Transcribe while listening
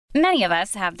Many of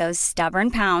us have those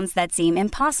stubborn pounds that seem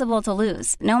impossible to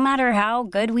lose, no matter how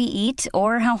good we eat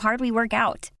or how hard we work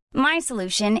out. My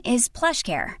solution is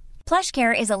PlushCare.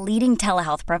 PlushCare is a leading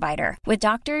telehealth provider with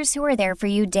doctors who are there for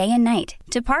you day and night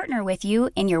to partner with you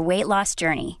in your weight loss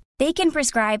journey. They can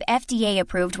prescribe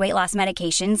FDA-approved weight loss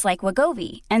medications like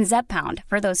Wegovy and Zepbound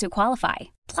for those who qualify.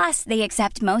 Plus, they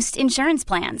accept most insurance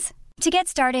plans. To get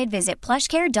started, visit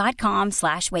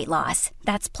plushcare.com/weightloss.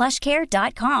 That's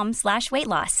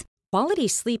plushcare.com/weightloss. Quality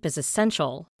sleep is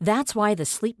essential. That's why the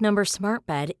Sleep Number Smart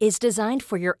Bed is designed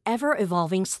for your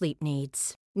ever-evolving sleep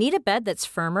needs. Need a bed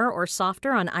that's firmer or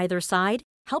softer on either side?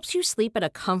 Helps you sleep at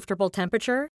a comfortable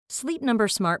temperature? Sleep Number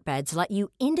Smart Beds let you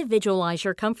individualize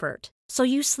your comfort, so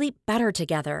you sleep better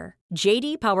together.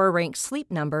 JD Power ranks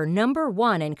Sleep Number number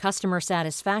 1 in customer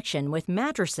satisfaction with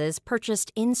mattresses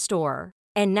purchased in-store.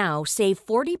 And now, save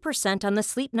 40% on the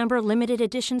Sleep Number Limited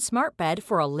Edition Smart Bed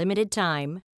for a limited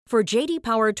time. For JD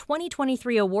Power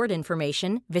 2023 award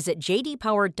information, visit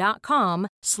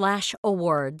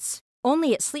jdpower.com/awards.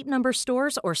 Only at Sleep Number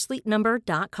stores or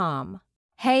sleepnumber.com.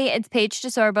 Hey, it's Paige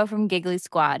DeSorbo from Giggly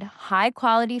Squad. High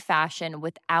quality fashion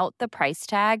without the price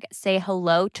tag. Say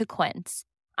hello to Quince.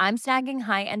 I'm snagging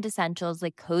high-end essentials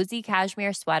like cozy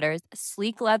cashmere sweaters,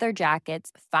 sleek leather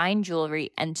jackets, fine jewelry,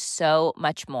 and so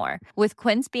much more. With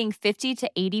Quince being 50 to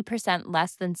 80%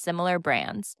 less than similar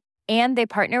brands. And they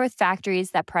partner with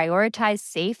factories that prioritize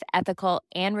safe, ethical,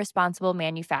 and responsible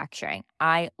manufacturing.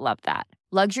 I love that.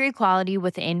 Luxury quality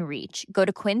within reach. Go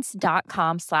to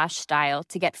quince.com/style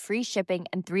to get free shipping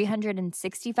and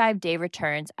 365-day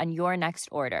returns on your next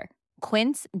order.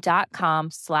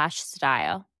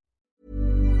 Quince.com/style.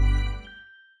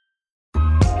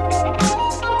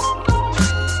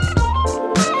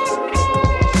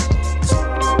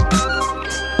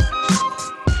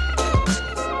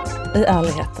 I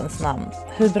ärlighetens namn,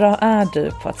 hur bra är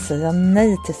du på att säga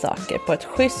nej till saker på ett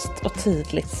schysst och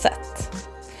tydligt sätt?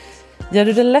 Gör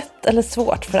du det lätt eller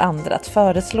svårt för andra att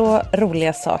föreslå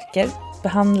roliga saker,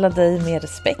 behandla dig med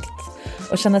respekt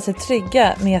och känna sig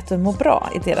trygga med att du mår bra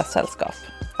i deras sällskap?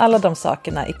 Alla de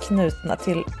sakerna är knutna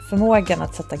till förmågan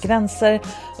att sätta gränser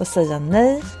och säga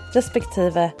nej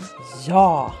respektive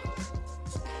ja.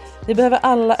 Vi behöver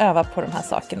alla öva på de här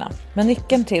sakerna. Men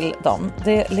nyckeln till dem,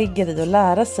 det ligger i att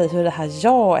lära sig hur det här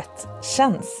jaet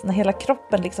känns när hela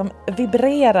kroppen liksom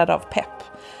vibrerar av pepp.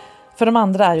 För de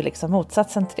andra är ju liksom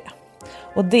motsatsen till det.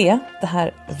 Och det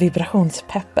här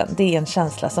vibrationspeppen, det är en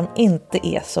känsla som inte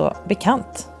är så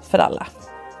bekant för alla.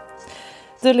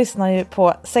 Du lyssnar ju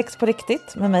på Sex på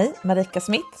riktigt med mig, Marika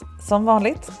Smith, som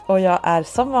vanligt. Och jag är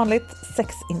som vanligt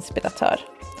sexinspiratör.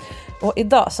 Och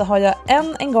idag så har jag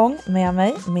än en gång med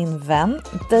mig min vän,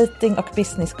 dating- och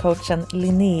businesscoachen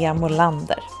Linnea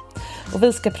Molander. Och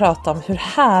vi ska prata om hur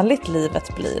härligt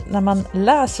livet blir när man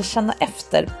lär sig känna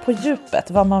efter på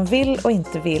djupet vad man vill och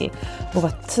inte vill och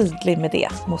vara tydlig med det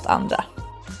mot andra.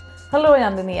 Hallå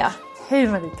igen Linnea! Hej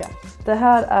Marika! Det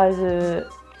här är ju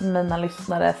mina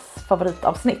lyssnares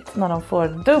favoritavsnitt när de får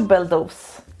dubbel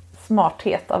dos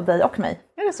smarthet av dig och mig.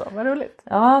 Är det så? Vad roligt.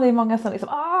 Ja, det är många som liksom,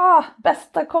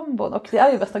 bästa kombon, och det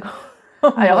är ju bästa kombon.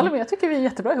 Ja, jag håller med, jag tycker vi är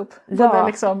jättebra ihop. Både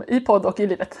liksom i podd och i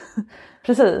livet.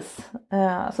 Precis,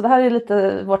 så det här är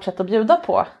lite vårt sätt att bjuda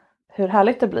på hur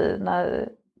härligt det blir när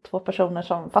två personer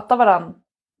som fattar varandra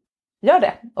gör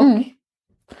det. Och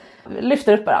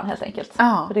lyfter upp varandra helt enkelt.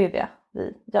 Ja. För det är det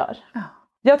vi gör. Ja.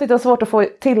 Jag tyckte det var svårt att få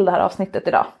till det här avsnittet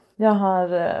idag. Jag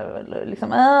har liksom,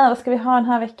 vad ska vi ha den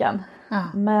här veckan? Ja.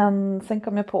 Men sen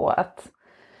kom jag på att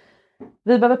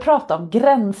vi behöver prata om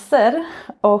gränser,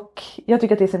 och jag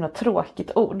tycker att det är så himla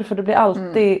tråkigt ord, för det blir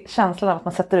alltid känslan av att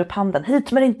man sätter upp handen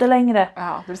hit men inte längre.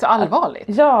 Ja, det blir så allvarligt.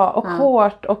 Ja, och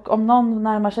hårt, och om någon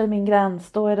närmar sig min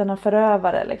gräns då är den en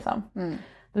förövare liksom.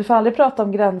 Vi får aldrig prata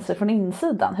om gränser från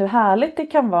insidan, hur härligt det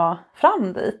kan vara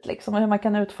fram dit liksom, och hur man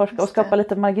kan utforska och skapa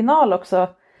lite marginal också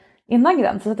innan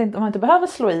gränsen, så att man inte behöver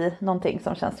slå i någonting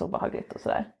som känns obehagligt och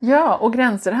sådär. Ja, och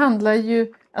gränser handlar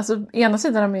ju, alltså ena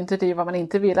sidan av myntet är ju vad man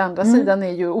inte vill, andra sidan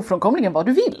är ju ofrånkomligen vad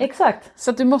du vill. Exakt.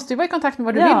 Så att du måste ju vara i kontakt med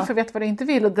vad du vill för att veta vad du inte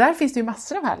vill, och där finns det ju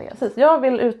massor av härlighet. Precis, jag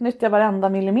vill utnyttja varenda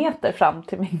millimeter fram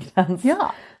till min gräns.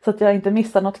 Ja. Så att jag inte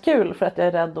missar något kul för att jag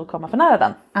är rädd att komma för nära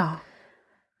den. Ja.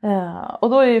 Och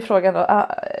då är ju frågan då,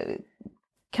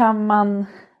 kan man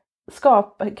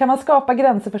skapa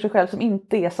gränser för sig själv som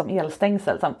inte är som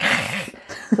elstängsel som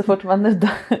så fort man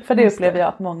nuddar? För det upplever jag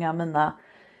att många av mina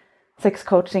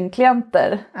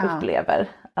sexcoaching-klienter upplever.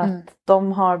 Att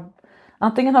de har,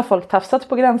 antingen har folk tafsat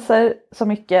på gränser så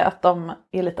mycket att de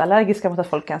är lite allergiska mot att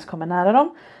folk ens kommer nära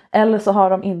dem. Eller så har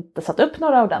de inte satt upp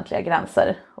några ordentliga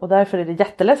gränser. Och därför är det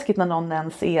jätteläskigt när någon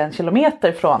ens är 1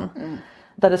 kilometer från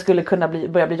där det skulle kunna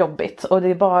börja bli jobbigt. Och det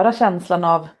är bara känslan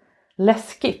av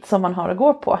läskigt som man har att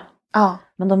gå på. Ja.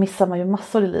 Men då missar man ju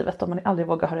massor i livet om man aldrig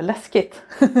vågar ha det läskigt,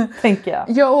 tänker jag.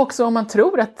 Ja, och också om man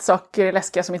tror att saker är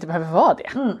läskiga som inte behöver vara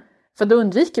det. För då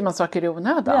undviker man saker i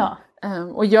onödan. Ja.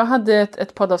 Och jag hade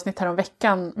ett poddavsnitt här om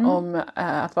veckan om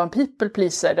att vara en people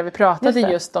pleaser. Där vi pratade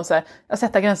just om så här, att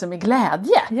sätta gränser med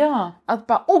glädje. Ja. Att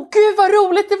bara, åh gud vad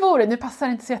roligt det vore. Nu passar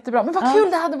det inte så jättebra. Men vad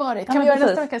kul det hade varit. Kan vi göra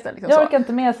nästa vecka istället? Liksom jag orkar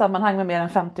inte med sammanhang med mer än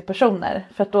 50 personer.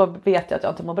 För att då vet jag att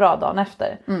jag inte mår bra dagen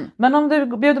efter. Men om du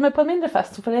bjuder mig på en mindre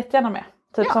fest så får du jättegärna med.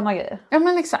 Typ sådana grejer. Ja,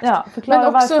 men exakt. Ja,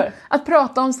 förklara men också varför. Att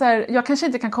prata om så här, jag kanske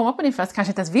inte kan komma på din fest, kanske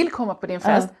inte ens vill komma på din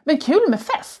fest, men kul med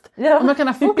fest. Ja. Och man kan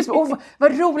ha fokus på,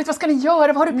 vad roligt, vad ska ni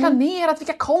göra, vad har du planerat,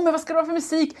 vilka kommer, vad ska det vara för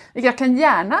musik? Jag kan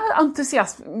gärna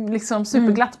entusiasm, liksom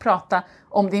superglatt prata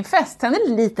om din fest. Sen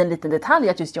en liten detalj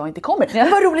att just jag inte kommer. Ja.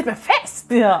 Men vad roligt med fest!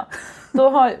 Ja,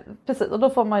 precis. Och då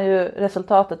får man ju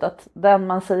resultatet att den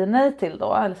man säger nej till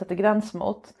då, eller sätter gräns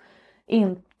mot,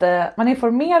 man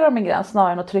informerar om en gräns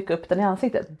snarare än att trycka upp den i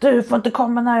ansiktet. Du får inte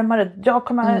komma närmare,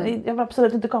 jag vill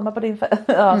absolut inte komma på din fest.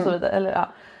 Så vidare. Eller,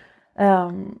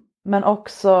 men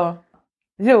också,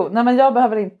 men jag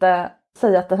behöver inte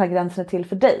säga att den här gränsen är till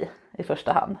för dig i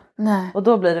första hand. Nej. Och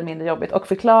då blir det mindre jobbigt. Och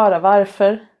förklara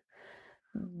varför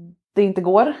det inte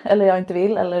går, eller jag inte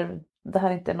vill, eller det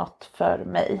här inte är något för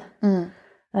mig.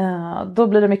 Då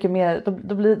blir det mycket mer,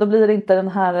 då blir det inte den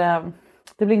här...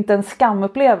 Det blir inte en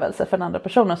skamupplevelse för den andra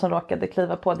personen som råkade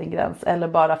kliva på din gräns eller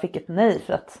bara fick ett nej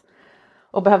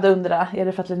och behövde undra, är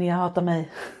det för att Linnea hatar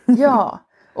mig? Ja,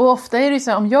 och ofta är det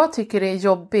så här, om jag tycker det är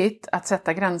jobbigt att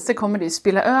sätta gränser kommer det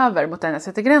spilla över mot den jag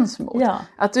sätter gräns mot. Ja.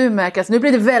 Att du märker att nu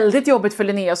blir det väldigt jobbigt för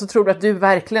Linnea, så tror du att du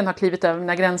verkligen har klivit över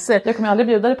mina gränser. Jag kommer aldrig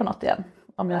bjuda dig på något igen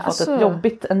om jag har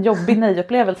fått en jobbig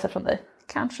nej-upplevelse från dig.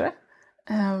 Kanske.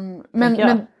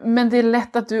 Men det är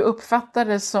lätt att du uppfattar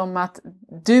det som att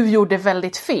du gjorde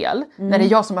väldigt fel när det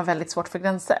är jag som har väldigt svårt för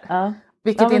gränser.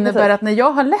 Vilket innebär att när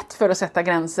jag har lätt för att sätta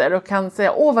gränser och kan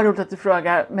säga, åh vad roligt att du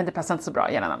frågar, men det passar inte så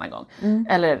bra, gärna en annan gång.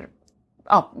 Eller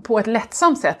på ett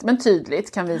lättsamt sätt men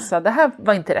tydligt kan visa, det här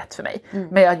var inte rätt för mig,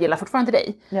 men jag gillar fortfarande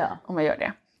dig om jag gör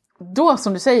det. Då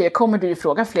som du säger kommer du ju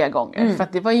fråga fler gånger, för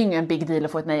att det var ju ingen big deal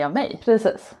att få ett nej av mig.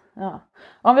 Precis, ja.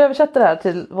 Om vi översätter det här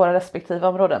till våra respektive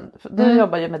områden. Du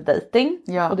jobbar ju med dating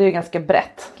och det är ju ganska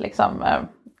brett. Liksom,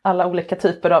 alla olika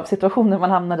typer av situationer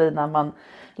man hamnar i när man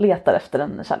letar efter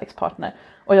en kärlekspartner.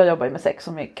 Och jag jobbar ju med sex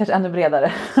som är kanske ännu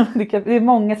bredare. Det är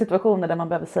många situationer där man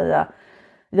behöver säga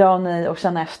ja och nej och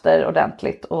känna efter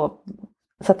ordentligt. Och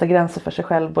sätta gränser för sig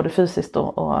själv både fysiskt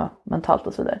och mentalt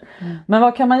och så vidare. Men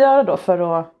vad kan man göra då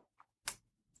för att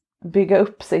bygga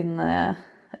upp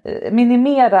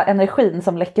minimera energin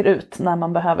som läcker ut när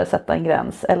man behöver sätta en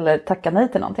gräns eller tacka nej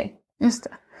till någonting? Just det.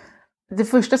 Det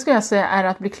första ska jag säga är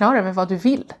att bli klar över vad du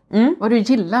vill. Vad du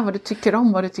gillar, vad du tycker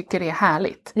om, vad du tycker är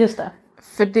härligt. Just det.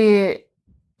 För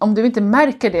om du inte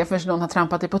märker det förrän någon har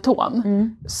trampat dig på tån,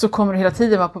 så kommer du hela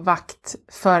tiden vara på vakt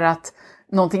för att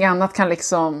någonting annat kan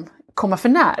liksom komma för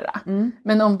nära.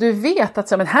 Men om du vet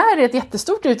att men här är ett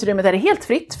jättestort utrymme där det är helt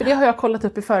fritt, för det har jag kollat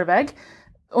upp i förväg,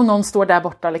 och någon står där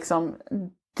borta liksom,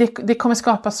 det kommer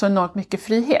skapa så enormt mycket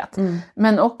frihet.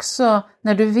 Men också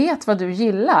när du vet vad du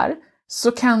gillar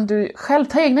så kan du själv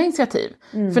ta egna initiativ.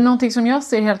 För någonting som jag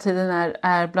ser hela tiden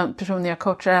är bland personer jag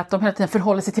coachar, är att de hela tiden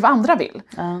förhåller sig till vad andra vill.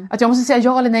 Att jag måste säga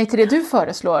ja eller nej till det du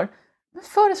föreslår. Men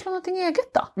föreslå någonting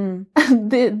eget då.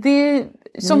 Det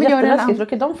som vi gör jätteläskigt, då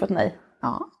kan de få ett nej.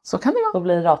 Ja, så kan det vara. Och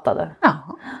bli ratade.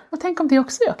 Ja, och tänk om det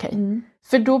också är okej.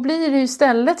 För då blir det ju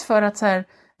istället för att så här,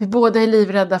 vi båda är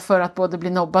livrädda för att både bli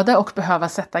nobbade och behöva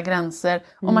sätta gränser.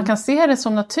 Och man kan se det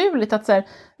som naturligt att så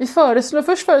här,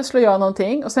 först föreslår jag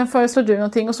någonting och sen föreslår du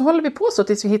någonting. Och så håller vi på så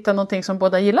tills vi hittar någonting som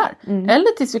båda gillar.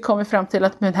 Eller tills vi kommer fram till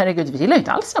att, men herregud, vi gillar ju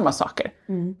inte alls samma saker.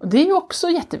 Och det är ju också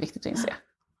jätteviktigt att inse.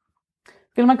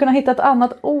 Vill man kunna hitta ett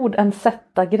annat ord än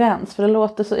sätta gräns? För det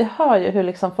låter så, jag hör ju hur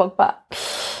liksom folk bara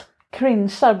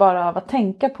cringear bara av att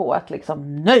tänka på att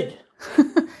liksom, nej!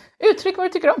 Uttryck vad du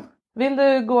tycker om. Vill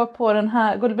du gå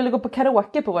på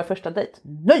karaoke på vår första dejt?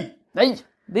 Nej! Nej!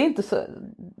 Det är inte så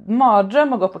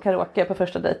mardröm att gå på karaoke på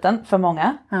första dejten för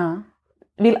många.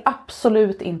 Vill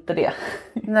absolut inte det.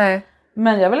 Nej.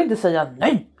 Men jag vill inte säga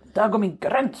nej, där går min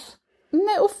gräns.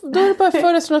 Nej, och då är det bara att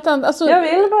föreslå något annat. Alltså, jag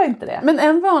vill bara inte det. Men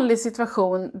en vanlig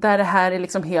situation där det här är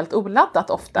liksom helt oladdat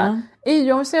ofta är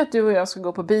ju, om vi säger att du och jag ska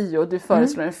gå på bio och du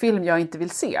föreslår en film jag inte vill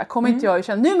se. Kommer inte jag att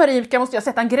känna, nu Marika måste jag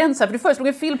sätta en gräns här för du föreslog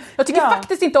en film. Jag tycker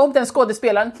faktiskt inte om den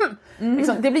skådespelaren.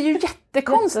 Liksom, det blir ju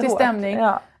jättekonstig stämning.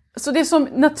 Ja. Så det som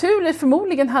naturligt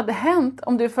förmodligen hade hänt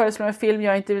om du föreslår en film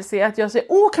jag inte vill se, att jag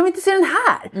säger, kan vi inte se den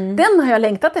här? Den har jag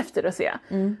längtat efter att se.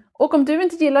 Och om du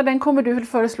inte gillar den kommer du väl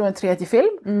föreslå en tredje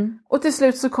film. Och till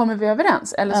slut så kommer vi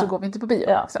överens. Eller så går vi inte på bio.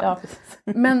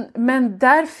 Men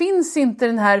där finns inte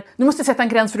den här, nu måste jag sätta en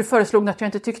gräns för du föreslog något jag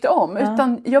inte tyckte om.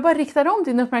 Utan jag bara riktar om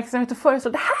din uppmärksamhet och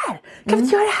föreslår det här. Kan vi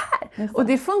inte göra det här? Och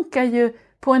det funkar ju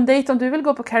på en dejt, om du vill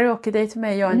gå på karaoke-dejt med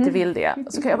mig, jag inte vill det.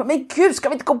 Så kan jag bara, men gud, ska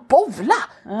vi inte gå och bowla?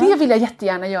 Det vill jag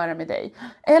jättegärna göra med dig.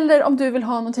 Eller om du vill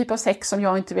ha någon typ av sex som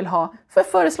jag inte vill ha, får jag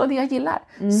föreslå det jag gillar.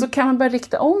 Så kan man bara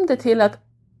rikta om det till att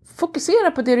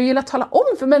fokusera på det du gillar, tala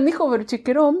om för människor vad du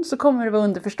tycker om, så kommer det vara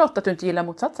underförstått att du inte gillar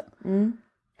motsatsen.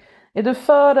 Är du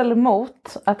för eller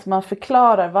emot att man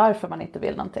förklarar varför man inte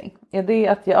vill någonting? Är det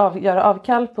att göra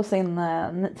avkall på sin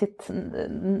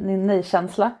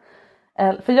nej-känsla?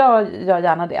 För jag gör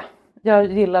gärna det. Jag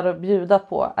gillar att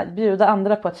bjuda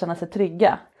andra på att känna sig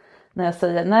trygga. När jag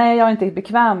säger nej, jag är inte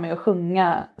bekväm med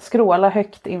att skråla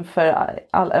högt inför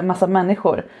en massa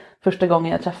människor första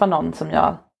gången jag träffar någon som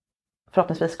jag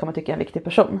förhoppningsvis kommer tycka är en viktig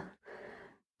person.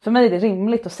 För mig är det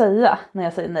rimligt att säga när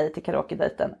jag säger nej till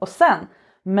karaoke-dejten. Och sen,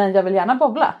 men jag vill gärna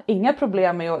bowla. Inga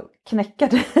problem med att knäcka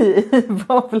dig i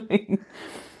bowling.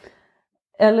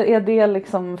 Eller är det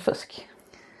liksom fusk?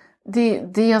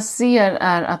 Det jag ser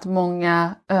är att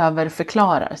många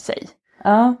överförklarar sig.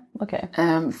 Ja, okej.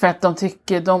 För att de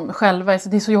tycker de själva,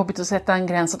 det är så jobbigt att sätta en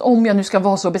gräns att om jag nu ska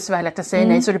vara så besvärlig att jag säger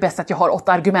nej, så är det bäst att jag har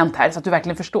 8 argument här så att du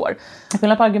verkligen förstår.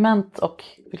 Skillnad på argument och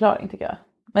förklaring tycker jag.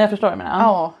 Men jag förstår vad jag menar.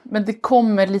 Ja, men det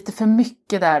kommer lite för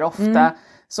mycket där ofta.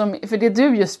 För det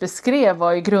du just beskrev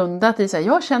var ju grundat i så här,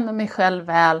 jag känner mig själv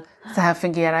väl, så här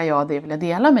fungerar jag, det vill jag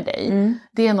dela med dig.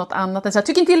 Det är något annat än så här, jag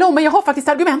tycker inte illa om men jag har faktiskt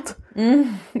argument.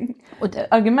 Och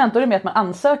argument, då är det med att man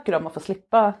ansöker om att få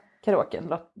slippa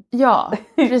karaoken. Ja,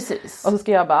 precis. Och så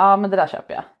ska jag bara, men det där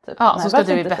köper jag. Typ. Ja, så ska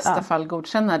du i bästa fall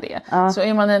godkänna det. Så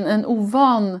är man en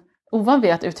ovan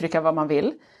vid att uttrycka vad man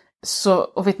vill,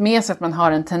 och vet med sig att man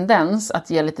har en tendens att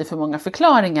ge lite för många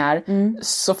förklaringar,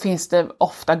 så finns det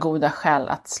ofta goda skäl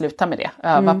att sluta med det.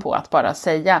 Öva på att bara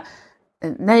säga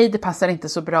nej, det passar inte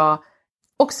så bra.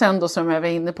 Och sen då som jag var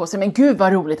inne på, så, men gud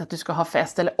vad roligt att du ska ha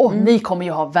fest. Eller ni kommer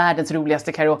ju ha världens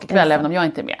roligaste karaokekväll även om jag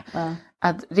inte är med.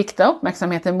 Att rikta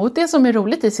uppmärksamheten mot det som är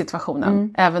roligt i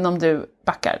situationen. Även om du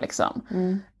backar liksom.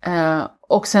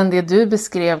 Och sen det du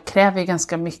beskrev kräver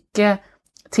ganska mycket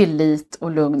tillit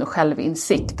och lugn och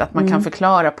självinsikt. Att man kan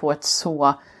förklara på ett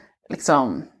så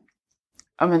liksom,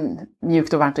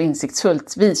 mjukt och varmt och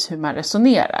insiktsfullt vis hur man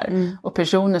resonerar. Och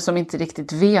personer som inte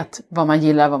riktigt vet vad man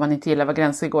gillar, vad man inte gillar, vad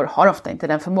gränser går, har ofta inte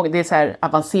den förmågan. Det är så här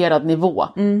avancerad nivå,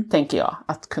 tänker jag,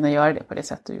 att kunna göra det på det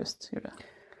sätt du just gjorde.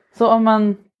 Så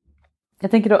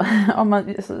jag tänker då, om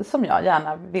man, som jag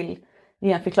gärna vill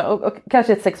ge en förklaring, och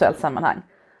kanske i ett sexuellt sammanhang.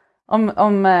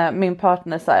 Om min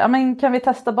partner säger, men kan vi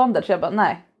testa bondage? Så jag bara,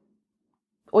 nej.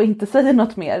 Och inte säger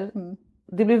något mer.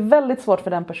 Det blir väldigt svårt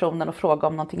för den personen att fråga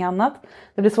om någonting annat.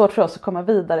 Det blir svårt för oss att komma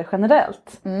vidare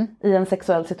generellt i en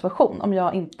sexuell situation. Om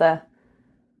jag inte,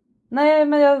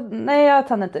 jag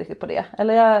tänder inte riktigt på det.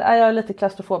 Eller jag är lite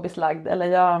klaustrofobiskt lagd. Eller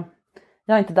jag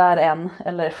är inte där än.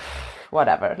 Eller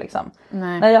whatever liksom.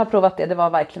 Nej, jag har provat det var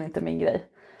verkligen inte min grej.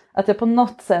 Att jag på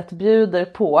något sätt bjuder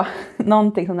på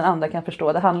någonting som den andra kan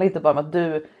förstå. Det handlar inte bara om att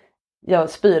jag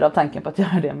spyr av tanken på att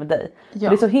göra det med dig. Ja.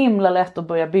 Det är så himla lätt att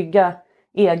börja bygga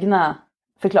egna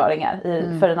förklaringar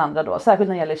för den andra då. Särskilt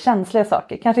när det gäller känsliga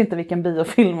saker. Kanske inte vilken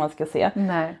biofilm man ska se.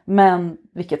 Nej. Men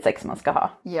vilket sex man ska ha.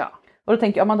 Ja. Och då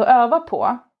tänker jag, om man då övar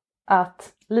på att...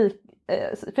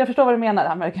 för jag förstår vad du menar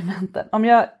här med argumenten. Om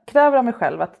jag kräver av mig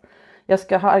själv att jag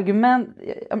ska ha argument,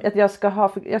 att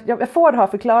jag får ha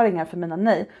förklaringar för mina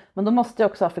nej. Men då måste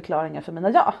jag också ha förklaringar för mina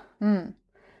ja.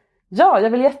 Ja, jag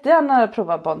vill jättegärna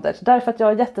prova bondage. Därför att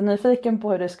jag är jättenyfiken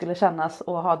på hur det skulle kännas att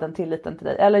ha den tilliten till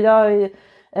dig. Eller jag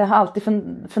har alltid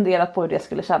funderat på hur det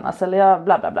skulle kännas. Eller jag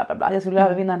bla bla bla bla bla. Jag skulle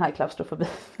övervinna den här klaustrofobin.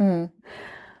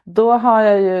 Då har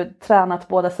jag ju tränat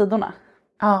båda sidorna.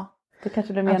 Ja. Det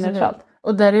kanske blir mer neutralt.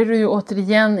 Och där är du ju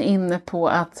återigen inne på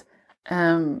att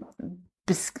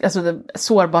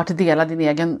sårbart dela din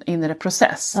egen inre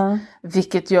process.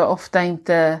 Vilket jag ofta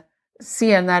inte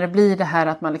ser när det blir det här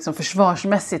att man liksom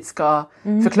försvarsmässigt ska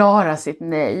förklara sitt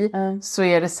nej. Så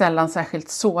är det sällan särskilt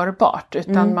sårbart.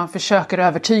 Utan man försöker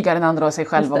övertyga den andra och sig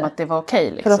själv om att det var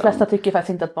okej. Liksom. För de flesta tycker faktiskt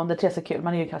inte att bondage är så kul.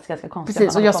 Man är ju ganska konstig.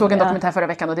 Precis, och jag såg en dokumentär förra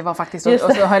veckan och det var faktiskt, och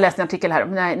så har jag läst en artikel här.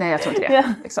 Nej, jag tror inte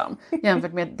det. Liksom.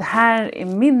 Jämfört med det här är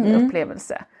min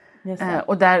upplevelse.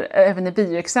 Och där även i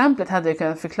bioexemplet hade jag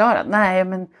kunnat förklara. Nej,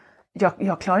 men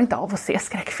jag klarar inte av att se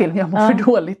skräckfilm. Jag mår för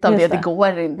dåligt av det. Det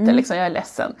går inte. Liksom, jag är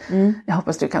ledsen. Jag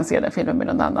hoppas du kan se den filmen med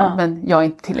någon annan. Men jag är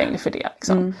inte tillgänglig för det.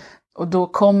 Liksom. Och då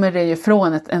kommer det ju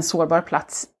från en sårbar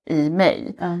plats i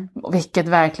mig. Vilket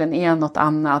verkligen är något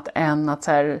annat än att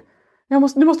så här,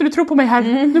 nu måste du tro på mig här.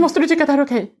 Nu måste du tycka att det här är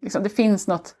okej. Liksom, det finns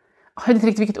något, jag vet inte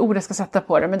riktigt vilket ord jag ska sätta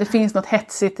på det. Men det finns något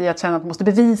hetsigt i att känna att man måste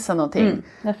bevisa någonting.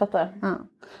 Jag fattar.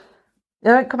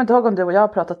 Jag kommer inte ihåg om du och jag har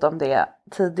pratat om det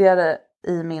tidigare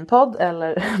i min podd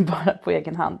eller bara på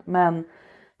egen hand. Men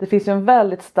det finns ju en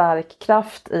väldigt stark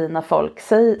kraft i när folk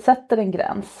sätter en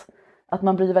gräns. Att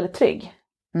man blir väldigt trygg.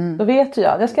 Då vet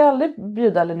jag ska aldrig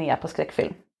bjuda Linnea på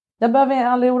skräckfilm. Jag behöver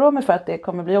aldrig oroa mig för att det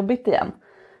kommer bli jobbigt igen.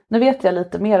 Nu vet jag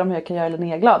lite mer om hur jag kan göra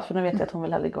Linnea glad. För nu vet jag att hon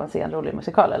vill hellre gå och se en rolig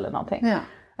musikal eller någonting.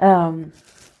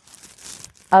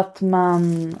 Att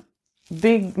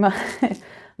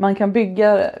man kan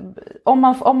bygga,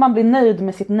 om man blir nöjd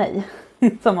med sitt nej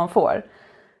som man får,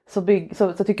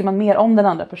 så tycker man mer om den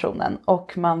andra personen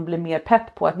och man blir mer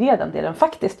pepp på att ge den det den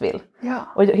faktiskt vill.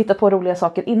 Och hitta på roliga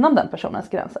saker inom den personens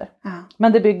gränser.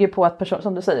 Men det bygger på att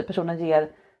som du säger, personen ger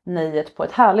nejet på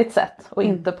ett härligt sätt och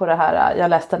inte på det här, jag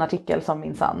läste en artikel som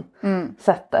minsann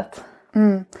sättet.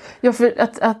 Ja, för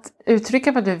att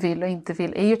uttrycka vad du vill och inte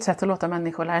vill är ju ett sätt att låta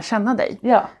människor lära känna dig.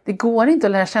 Det går inte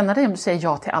att lära känna dig om du säger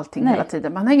ja till allting hela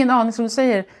tiden. Man har ingen aning, som du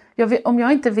säger, om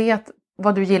jag inte vet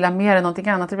vad du gillar mer än någonting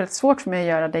annat, det är väldigt svårt för mig att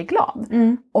göra dig glad.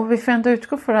 Och vi får ändå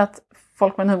utgå för att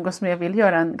folk man umgås med vill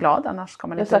göra en glad, annars ska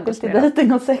man inte umgås med dem. Särskilt i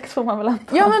dejting och sex får man väl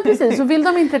anta. Ja, men precis, så vill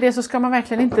de inte det så ska man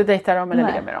verkligen inte dejta dem eller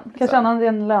ligga med dem. Kanske annan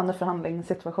en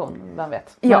löneförhandlingssituation, vem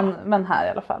vet. Men här i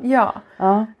alla fall.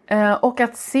 Och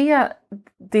att se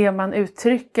det man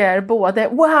uttrycker, både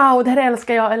wow, det här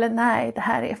älskar jag, eller nej, det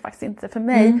här är faktiskt inte för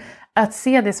mig. Att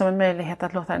se det som en möjlighet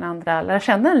att låta den andra lära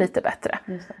känna en lite bättre.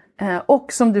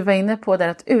 Och som du var inne på där,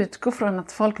 att utgå från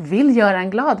att folk vill göra en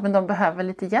glad, men de behöver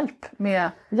lite hjälp med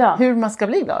hur man ska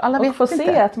bli glad. Alla vet få inte.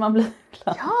 Se att man blir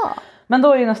glad. Men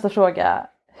då är ju nästa fråga,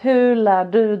 hur lär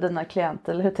du dina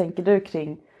klienter, eller hur tänker du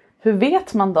kring, hur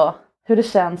vet man då hur det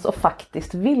känns att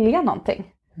faktiskt vilja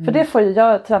någonting? För det får ju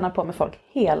jag träna på med folk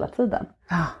hela tiden.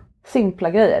 Simpla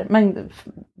grejer, men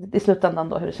i slutändan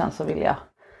då hur det känns att vilja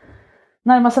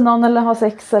närma sig någon eller ha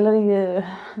sex eller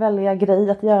välja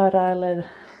grej att göra eller...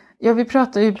 Ja, vi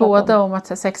pratar ju båda om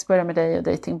att sex börjar med dig och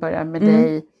dating börjar med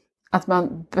dig. Att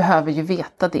man behöver ju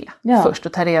veta det först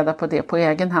och ta reda på det på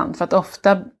egen hand. För att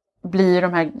ofta blir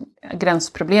de här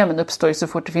gränsproblemen uppstår ju så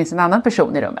fort det finns en annan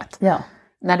person i rummet.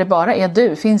 När det bara är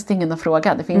du finns det ingen att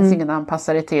fråga. Det finns ingen att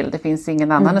anpassa dig till. Det finns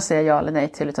ingen annan att säga ja eller nej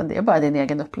till. Utan det är bara din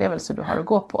egen upplevelse du har att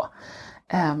gå på.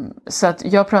 Så att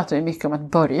jag pratar ju mycket om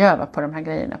att börja öva på de här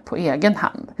grejerna på egen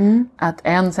hand. Att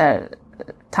en så här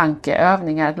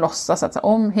tankeövning är att låtsas att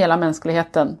om hela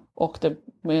mänskligheten åkte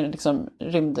med liksom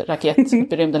rymdraket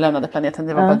upp i rymden, lämnade planeten,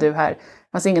 det var bara du här.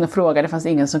 Det fanns ingen att fråga, det fanns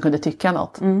ingen som kunde tycka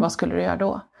något. Vad skulle du göra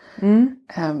då?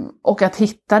 Och att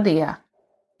hitta det,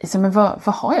 liksom, men vad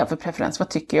har jag för preferens? Vad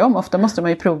tycker jag om? Ofta måste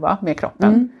man ju prova med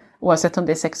kroppen. Oavsett om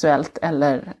det är sexuellt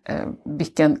eller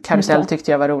vilken karusell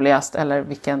tyckte jag var roligast eller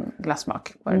vilken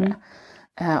glassmak var det.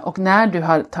 Och när du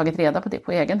har tagit reda på det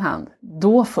på egen hand,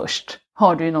 då först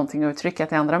har du ju någonting att uttrycka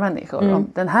till andra människor.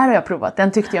 Om, den här har jag provat,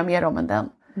 den tyckte jag mer om än den.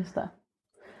 Just det.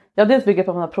 Ja, det bygger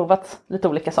på att man har provat lite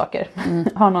olika saker.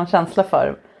 Har någon känsla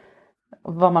för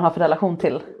vad man har för relation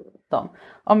till dem.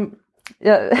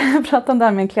 Jag pratade om det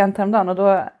här med en klient häromdagen och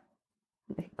då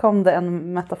kom det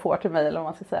en metafor till mig, eller vad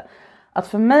man ska säga. Att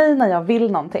för mig när jag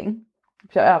vill någonting,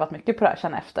 för jag har övat mycket på det här,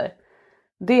 känna efter.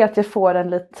 Det är att jag får en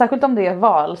lite, särskilt om det är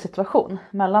valsituation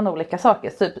mellan olika saker.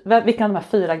 Typ, vilka av de här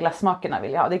 4 glassmakerna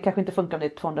vill jag ha? Det kanske inte funkar om det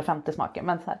är 250 smaker,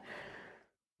 men så här.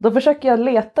 Då försöker jag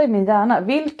leta i min hjärna,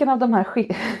 vilken av de här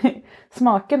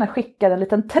smakerna skickar en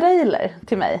liten trailer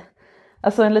till mig.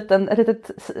 Alltså en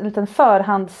liten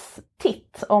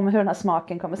förhandstitt om hur den här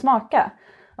smaken kommer smaka.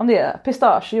 Om det är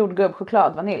pistage, jordgubb,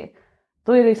 choklad, vanilj.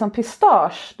 Då är det liksom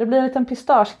pistage. Det blir en liten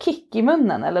pistagekick i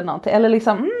munnen eller någonting. Eller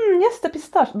liksom, just det,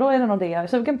 pistage. Då är det nog det jag är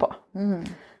sugen på.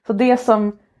 Så det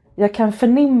som jag kan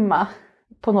förnimma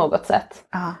på något sätt.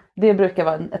 Det brukar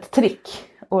vara ett trick.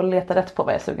 Och leta rätt på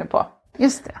vad jag är sugen på.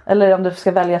 Just det. Eller om du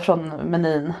ska välja från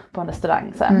menyn på en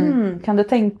restaurang. Så här, kan du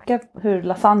tänka hur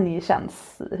lasagne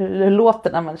känns? Hur det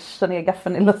låter när man kör ner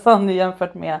gaffeln i lasagne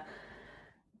jämfört med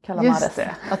calamares. Just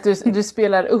det. Att du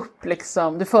spelar upp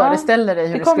liksom. Du föreställer dig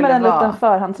hur det skulle vara. Det kommer en liten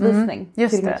förhandsvisning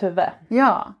till mitt huvud.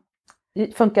 Ja.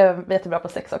 Det funkar jättebra på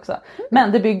sex också.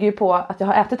 Men det bygger ju på att jag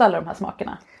har ätit alla de här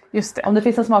smakerna. Just det. Om det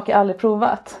finns en smak jag aldrig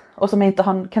provat. Och som jag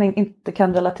inte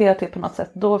kan relatera till på något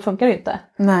sätt. Då funkar det inte.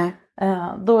 Nej.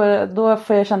 Då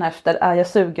får jag känna efter, är jag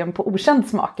sugen på okänd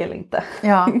smak eller inte?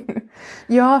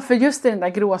 Ja, för just den där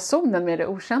gråzonen med det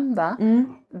okända,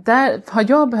 där har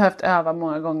jag behövt öva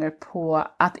många gånger på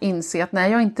att inse att när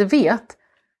jag inte vet,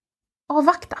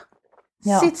 avvakta.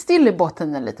 Sitt still i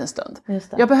båten en liten stund.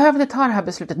 Just det. Jag behöver inte ta det här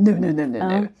beslutet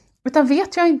nu. Utan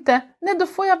vet jag inte, nej då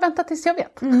får jag vänta tills jag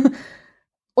vet.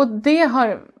 Och det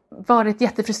har varit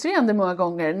jättefrustrerande många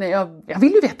gånger när jag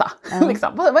vill ju veta.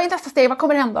 Liksom. Vad är nästa steg, vad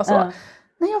kommer hända? Så.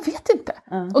 Nej, jag vet inte.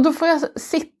 Och då får jag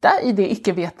sitta i det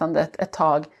icke-vetandet ett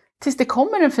tag. Tills det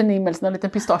kommer en förnimmelse, en liten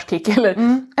pistagekick.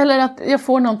 Eller att jag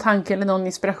får någon tanke eller någon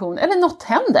inspiration. Eller något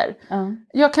händer.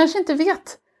 Jag kanske inte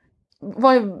vet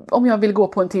om jag vill gå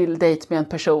på en till dejt med en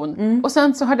person. Och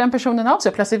sen så har den personen av sig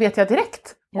och plötsligt vet jag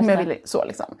direkt om jag vill så.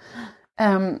 Liksom.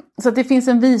 Så att det finns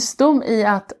en visdom i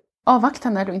att avvakta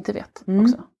när du inte vet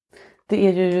också. Det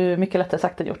är ju mycket lättare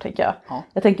sagt än gjort, tänker jag. Ja.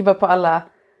 Jag tänker bara på alla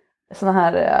såna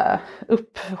här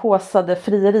upphåsade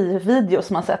frierivideos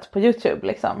som man sett på YouTube.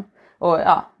 Liksom. Och,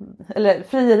 eller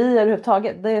frierier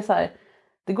överhuvudtaget. Det är så här,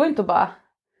 det går inte att bara,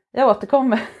 jag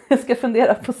återkommer, jag ska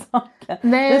fundera på saker.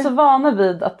 Nej. Vi är så vana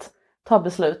vid att ta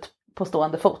beslut på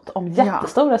stående fot om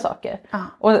jättestora saker.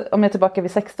 Och om jag är tillbaka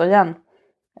vid 16 igen.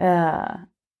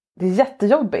 Det är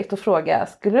jättejobbigt att fråga,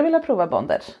 skulle du vilja prova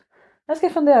bondage? Jag ska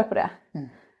fundera på det.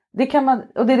 Det kan man,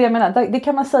 och det är det jag menar, det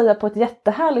kan man säga på ett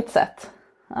jättehärligt sätt.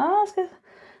 Jag ska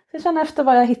känna efter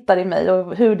vad jag hittar i mig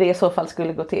och hur det i så fall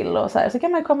skulle gå till. Och så här. Så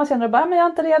kan man komma senare och bara, men jag är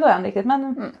inte redo än riktigt.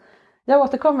 Men jag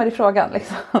återkommer i frågan.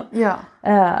 Liksom. Ja.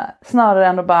 Snarare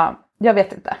än att bara, jag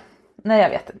vet inte. Nej, jag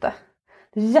vet inte.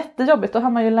 Det är jättejobbigt. Då har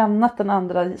man ju lämnat den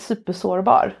andra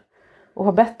supersårbar. Och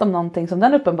har bett om någonting som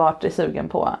den uppenbart är sugen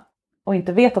på. Och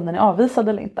inte vet om den är avvisad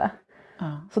eller inte.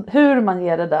 Så hur man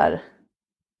ger det där,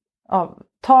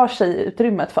 tar sig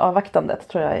utrymmet för avvaktandet,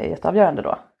 tror jag är jätteavgörande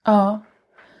då.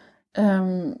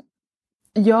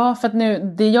 Ja, för att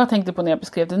nu, det jag tänkte på när jag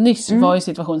beskrev det nyss var ju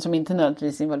situation som inte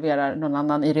nödvändigtvis involverar någon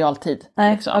annan i realtid.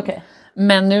 Nej, liksom. Okay.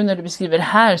 Men nu när du beskriver det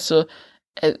här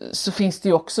så finns det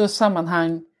ju också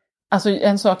sammanhang. Alltså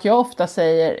en sak jag ofta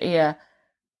säger är,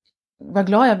 vad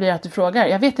glad jag blir att du frågar.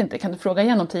 Jag vet inte, kan du fråga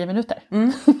igen om 10 minuter?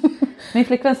 Min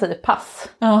flickvän säger pass.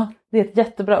 Ja. Det är ett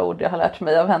jättebra ord jag har lärt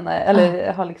mig av henne. Eller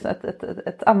jag har liksom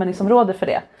ett användningsområde för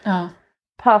det. Ja.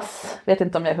 Pass, vet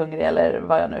inte om jag är hungrig eller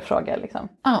vad jag nu frågar. Liksom.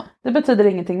 Det betyder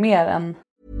ingenting mer än...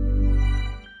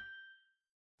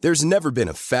 There's never been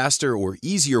a faster or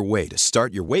easier way to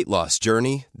start your weight loss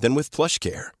journey than with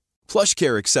PlushCare.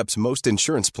 PlushCare accepts most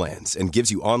insurance plans and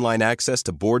gives you online access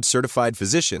to board-certified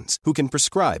physicians who can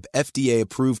prescribe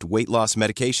FDA-approved weight loss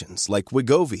medications like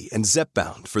Wegovy and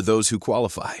Zepbound for those who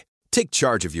qualify. Take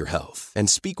charge of your health and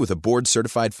speak with a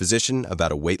board-certified physician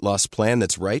about a weight loss plan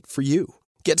that's right for you.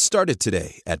 Get started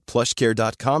today at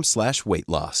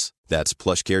plushcare.com/weightloss. That's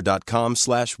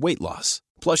plushcare.com/weightloss.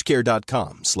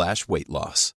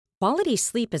 plushcare.com/weightloss. Quality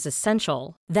sleep is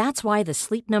essential. That's why the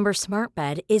Sleep Number Smart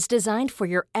Bed is designed for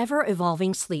your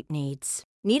ever-evolving sleep needs.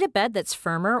 Need a bed that's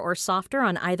firmer or softer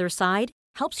on either side?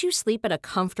 Helps you sleep at a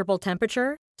comfortable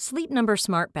temperature? Sleep Number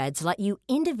Smart Beds let you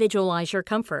individualize your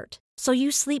comfort, so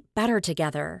you sleep better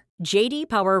together. JD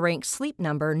Power ranks Sleep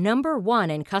Number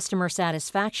 #1 in customer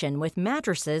satisfaction with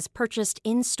mattresses purchased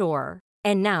in-store.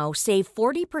 And now save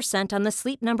 40% on the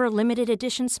Sleep Number Limited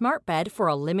Edition Smart Bed for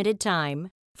a limited time.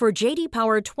 For JD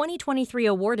Power 2023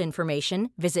 award information,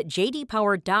 visit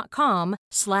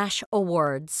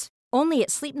jdpower.com/awards. Only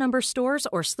at Sleep Number stores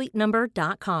or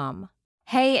sleepnumber.com.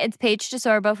 Hey, it's Paige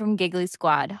DeSorbo from Giggly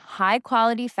Squad. High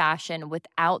quality fashion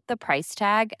without the price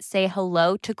tag. Say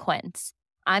hello to Quince.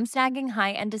 I'm snagging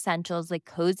high-end essentials like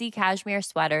cozy cashmere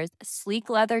sweaters, sleek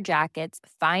leather jackets,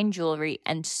 fine jewelry,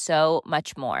 and so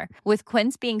much more. With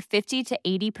Quince being 50 to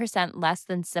 80% less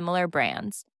than similar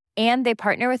brands. And they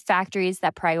partner with factories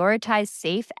that prioritize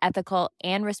safe, ethical,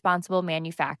 and responsible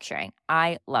manufacturing.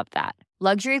 I love that.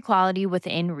 Luxury quality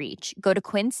within reach. Go to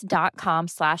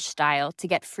quince.com/style to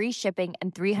get free shipping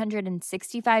and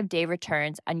 365-day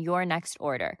returns on your next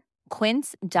order.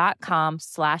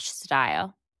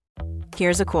 Quince.com/style.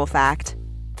 Here's a cool fact.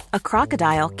 A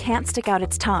crocodile can't stick out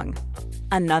its tongue.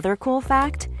 Another cool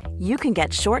fact, you can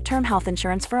get short-term health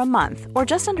insurance for a month or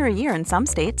just under a year in some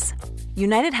states.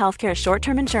 United Healthcare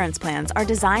short-term insurance plans are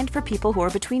designed for people who are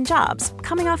between jobs,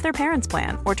 coming off their parents'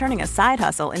 plan, or turning a side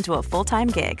hustle into a full-time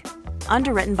gig.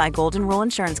 Underwritten by Golden Rule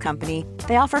Insurance Company,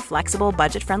 they offer flexible,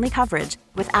 budget-friendly coverage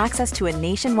with access to a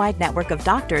nationwide network of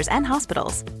doctors and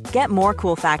hospitals. Get more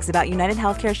cool facts about United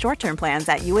Healthcare short-term plans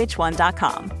at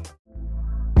uh1.com.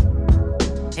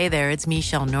 Hey there, it's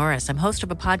Michelle Norris. I'm host of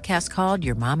a podcast called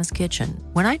Your Mama's Kitchen.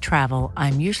 When I travel,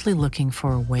 I'm usually looking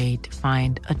for a way to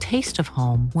find a taste of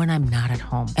home when I'm not at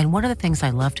home. And one of the things I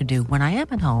love to do when I am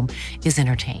at home is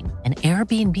entertain. And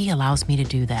Airbnb allows me to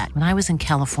do that. When I was in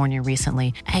California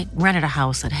recently, I rented a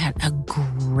house that had a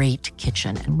great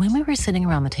kitchen. And when we were sitting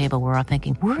around the table, we were all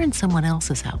thinking, we're in someone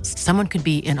else's house. Someone could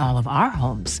be in all of our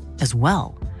homes as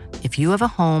well. If you have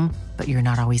a home, but you're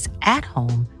not always at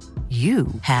home, you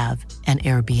have an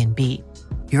Airbnb.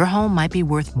 Your home might be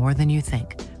worth more than you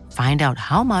think. Find out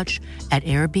how much at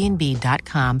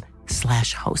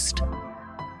airbnb.com/host.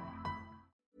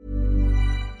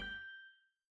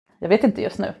 Jag vet inte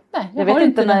just nu. Nej, jag vet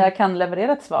inte när jag kan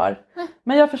leverera ett svar. Nej.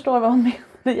 Men jag förstår vad hon menar.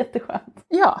 Det är jätteskönt.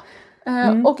 Ja,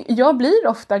 och jag blir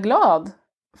ofta glad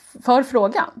för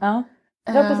frågan. Ja,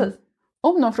 precis.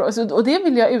 Om någon fråga, och det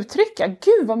vill jag uttrycka.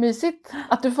 Gud vad mysigt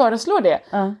att du föreslår det.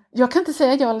 Jag kan inte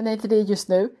säga ja eller nej till det just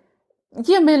nu.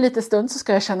 Ge mig en liten stund så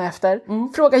ska jag känna efter.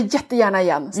 Fråga jättegärna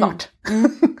igen snart.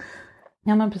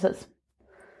 Ja men precis.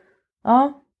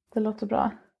 Ja, det låter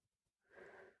bra.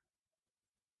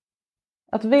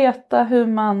 Att veta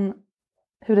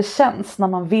hur det känns när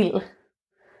man vill.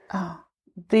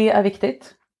 Det är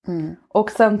viktigt.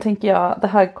 Och sen tänker jag, det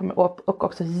här kommer upp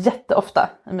också jätteofta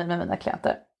med mina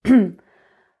klienter.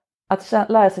 Att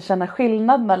lära sig känna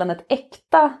skillnad mellan ett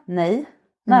äkta nej.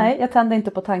 Nej, jag tänder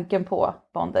inte på tanken på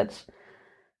bondage.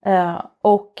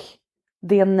 Och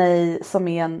det nej som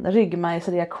är en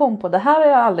ryggmärgsreaktion på. Det här har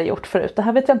jag aldrig gjort förut. Det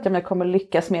här vet jag inte om jag kommer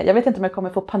lyckas med. Jag vet inte om jag kommer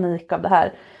få panik av det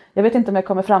här. Jag vet inte om jag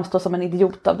kommer framstå som en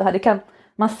idiot av det här.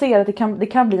 Man ser att det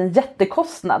kan bli en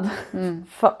jättekostnad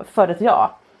för ett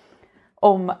ja.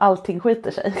 Om allting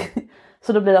skiter sig.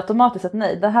 Så då blir det automatiskt ett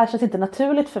nej. Det här känns inte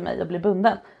naturligt för mig att bli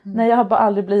bunden. Nej, jag har bara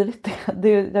aldrig blivit det.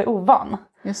 Jag är ovan.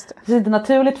 Just det. Det känns inte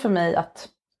naturligt för mig att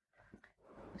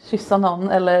kyssa någon.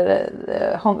 Eller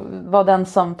vara den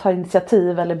som tar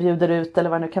initiativ eller bjuder ut. Eller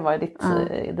vad det nu kan vara i ditt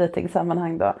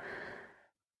dejtingsammanhang då.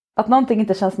 Att någonting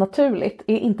inte känns naturligt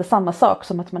är inte samma sak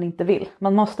som att man inte vill.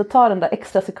 Man måste ta den där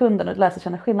extra sekunden och lära sig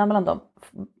känna skillnad mellan dem.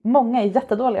 Många är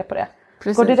jättedåliga på det.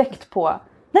 Precis. Går direkt på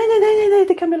nej,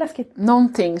 det kan bli läskigt.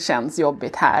 Någonting känns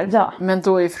jobbigt här. Ja. Men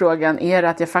då är frågan, är det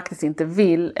att jag faktiskt inte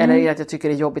vill eller är det att jag tycker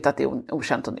det är jobbigt att det är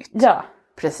okänt och nytt? Ja.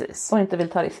 Precis. Och inte vill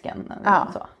ta risken.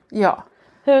 Så. Ja.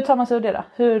 Hur tar man sig ur det då?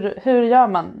 Hur gör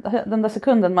man den där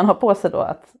sekunden man har på sig då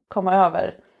att komma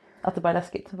över att det bara är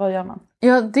läskigt? Vad gör man?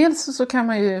 Ja, dels så kan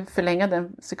man ju förlänga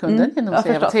den sekunden genom att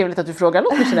säga vad trevligt att du frågar,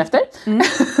 låt mig känna efter.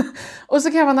 Och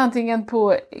så kan man antingen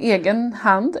på egen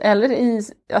hand eller i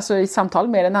samtal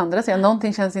med den andra säga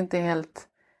någonting känns inte helt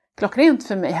klockrent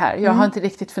för mig här. Jag har inte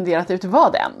riktigt funderat ut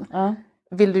vad än.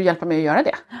 Vill du hjälpa mig att göra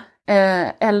det?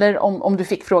 Eller om du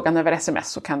fick frågan över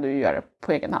sms så kan du göra det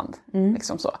på egen hand.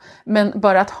 Liksom så. Men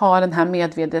bara att ha den här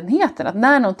medvetenheten att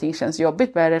när någonting känns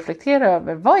jobbigt börja reflektera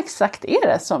över vad exakt är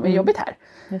det som är jobbigt här.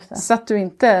 Så att du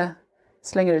inte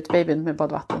slänger ut babyn med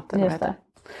badvattnet. Eller Just det.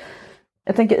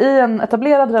 Jag tänker i en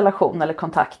etablerad relation eller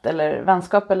kontakt eller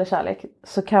vänskap eller kärlek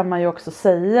så kan man ju också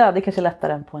säga, det kanske är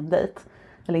lättare än på en dejt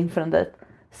eller inför en dejt,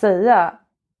 säga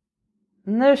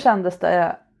nu kändes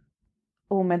det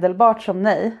omedelbart som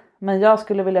nej. Men jag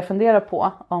skulle vilja fundera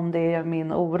på om det är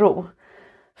min oro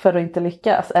för att inte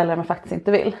lyckas eller om jag faktiskt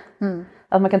inte vill.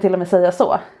 Att man kan till och med säga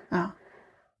så.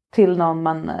 Till någon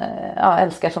man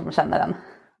älskar som känner en.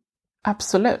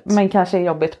 Absolut. Men kanske är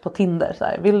jobbigt på Tinder. Så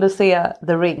här. Vill du se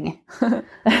The Ring?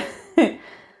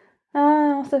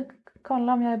 Jag måste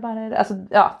kolla om jag är bara... Alltså,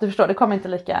 du förstår, det kommer inte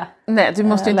lika... Nej, du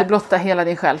måste inte blotta hela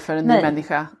din själv för en ny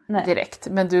människa direkt.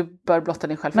 Men du bör blotta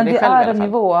din själv för dig själv i alla fall. Men det är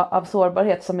en nivå av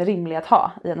sårbarhet som är rimlig att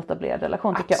ha i en etablerad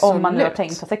relation. Tycker jag, om man nu har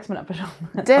tänkt ha sex med den personen.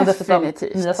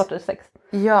 Definitivt. Och nya sorters sex.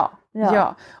 Ja.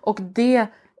 Och det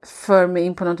för mig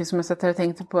in på någonting som jag satt här och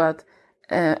tänkte på att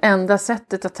enda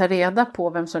sättet att ta reda på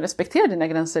vem som respekterar dina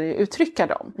gränser är att uttrycka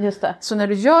dem. Just det. Så när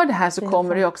du gör det här så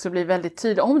kommer det också bli väldigt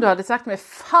tydligt. Om du hade sagt mig,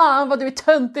 fan vad du är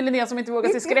töntig Linnea som inte vågar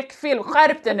se skräckfilm,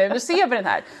 skärp dig nu ser vi den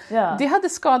här. Det hade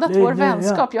skadat vår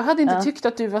vänskap. Jag hade inte tyckt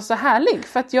att du var så härlig.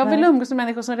 För att jag vill umgås med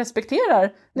människor som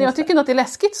respekterar. När jag tycker något är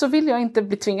läskigt så vill jag inte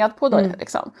bli tvingad på det.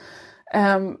 Liksom.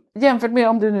 Jämfört med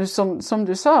om du nu som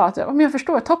du sa, att om jag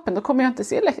förstår toppen då kommer jag inte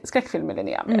se skräckfilm med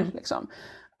Linnea mer. Liksom.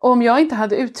 Och om jag inte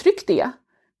hade uttryckt det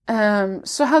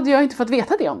så hade jag inte fått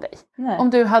veta det om dig. Nej. Om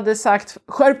du hade sagt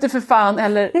skärp dig för fan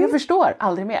eller jag förstår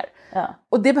aldrig mer.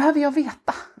 Och det behöver jag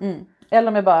veta. Eller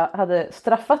om jag bara hade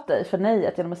straffat dig för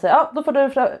nejet genom att säga då får du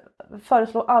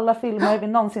föreslå alla filmer vi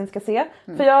någonsin ska se.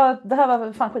 För det här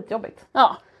var fan skitjobbigt.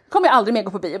 Ja, kommer jag aldrig mer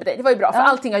gå på bio med dig. Det var ju bra för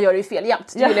allting jag gör är ju fel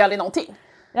jämt. Du vill ju aldrig någonting.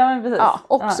 Ja, men precis. Ja,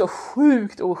 också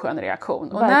sjukt oskön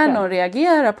reaktion. Och när någon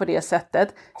reagerar på det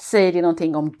sättet säger det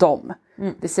någonting om dem.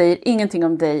 Det säger ingenting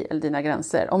om dig eller dina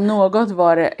gränser. Om något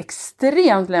var det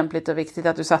extremt lämpligt och viktigt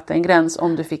att du satte en gräns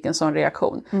om du fick en sån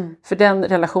reaktion. För den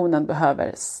relationen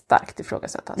behöver starkt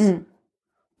ifrågasättas.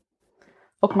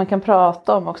 Och man kan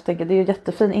prata om också, tänker, det är ju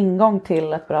jättefin ingång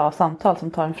till ett bra samtal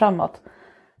som tar en framåt.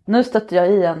 Nu stötte jag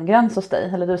i en gräns hos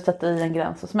dig, eller du stötte i en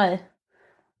gräns hos mig.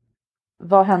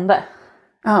 Vad hände?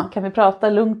 Ja. Kan vi prata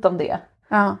lugnt om det?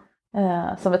 Ja.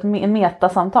 Som ett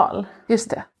metasamtal. Just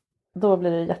det. Då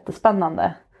blir det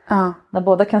jättespännande. Ja. När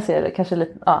båda kan se det kanske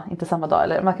lite, inte samma dag,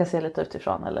 eller man kan se lite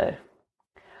utifrån. Eller...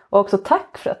 Och också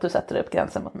tack för att du sätter upp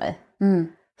gränsen mot mig.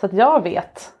 Så att jag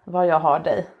vet var jag har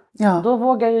dig. Ja. Då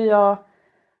vågar ju jag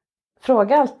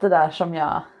fråga allt det där som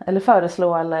jag, eller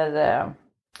föreslå eller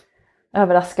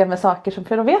överraska med saker som,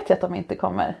 för då vet jag att de inte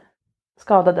kommer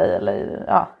skada dig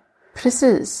eller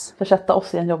Precis. försätta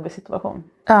oss i en jobbig situation.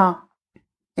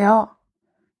 Ja,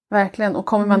 verkligen. Och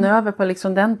kommer man över på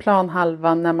liksom den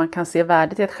planhalvan när man kan se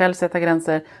värdet i att själv sätta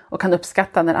gränser och kan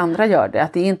uppskatta när andra gör det.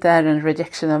 Att det inte är en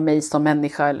rejection av mig som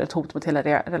människa eller ett hot mot hela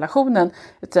relationen,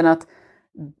 utan att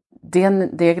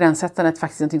det gränssättandet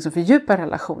faktiskt är något som fördjupar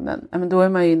relationen. Men då är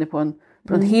man ju inne på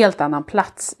en helt annan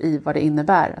plats i vad det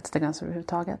innebär att sätta gränser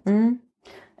överhuvudtaget.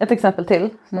 Ett exempel till,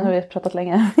 nu har vi pratat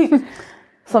länge,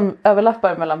 som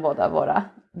överlappar mellan båda våra.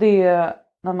 Det är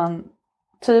när man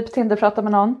typ Tinder-pratar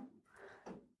med någon,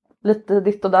 lite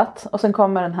ditt och datt, och sen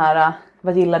kommer den här,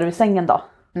 vad gillar du i sängen då?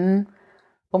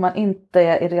 Och man inte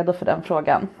är redo för den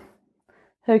frågan.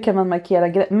 Hur kan man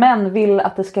markera men vill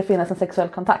att det ska finnas en sexuell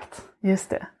kontakt? Just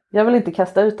det. Jag vill inte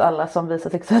kasta ut alla som visar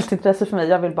sexuellt intresse för mig.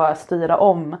 Jag vill bara styra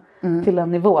om till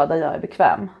en nivå där jag är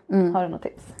bekväm. Har du något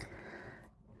tips?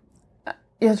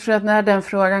 Jag tror att när den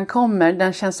frågan kommer,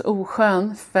 den känns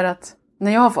oskön, för att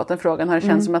när jag har fått den frågan har det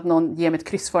känts som att någon ger mig ett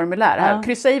kryssformulär. Här,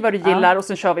 kryssa i vad du gillar och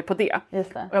sen kör vi på det.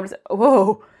 Just det. Och jag blir så,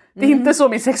 wow, det är inte så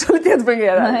min sexualitet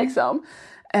fungerar. Liksom.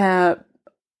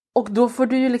 Och då får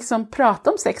du ju liksom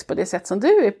prata om sex på det sätt som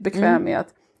du är bekväm med. Att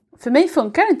för mig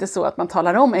funkar det inte så att man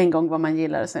talar om en gång vad man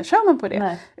gillar och sen kör man på det.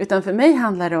 Nej. Utan för mig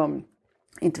handlar det om,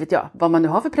 inte vet jag, vad man nu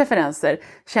har för preferenser.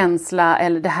 Känsla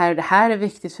eller det här är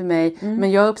viktigt för mig.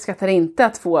 Men jag uppskattar inte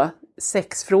att få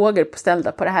 6 frågor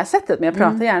ställda på det här sättet. Men jag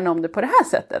pratar gärna om det på det här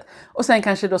sättet. Och sen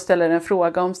kanske då ställer en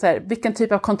fråga om så här, vilken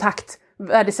typ av kontakt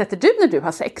värdesätter du när du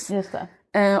har sex? Just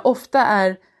det. Ofta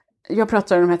är, jag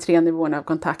pratar om de här 3 nivåerna av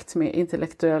kontakt med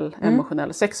intellektuell, emotionell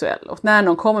och sexuell. Och när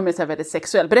någon kommer med så här väldigt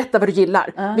sexuell, berätta vad du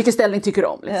gillar. Vilken ställning tycker du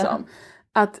om? Liksom.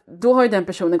 Att då har ju den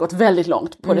personen gått väldigt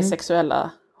långt på det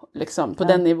sexuella, liksom, på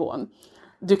den nivån.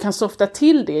 Du kan softa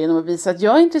till det genom att visa att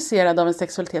jag är intresserad av en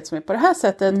sexualitet som är på det här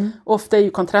sättet. Ofta är ju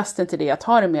kontrasten till det att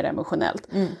ha det mer emotionellt.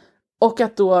 Och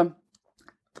att då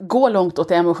gå långt åt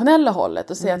det emotionella hållet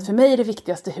och säga att för mig är det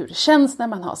viktigaste hur det känns när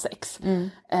man har sex.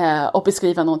 Och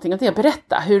beskriva någonting om det.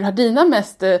 Berätta, hur har dina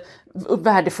mest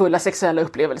värdefulla sexuella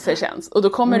upplevelser känns? Och då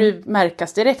kommer det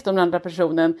märkas direkt om den andra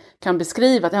personen kan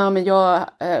beskriva att men jag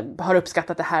har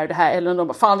uppskattat det här och det här. Eller om de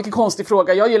bara, fan vilken konstig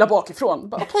fråga, jag gillar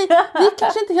bakifrån. Okej, vi är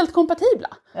kanske inte helt kompatibla.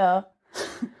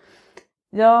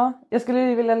 Ja, jag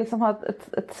skulle vilja liksom ha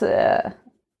ett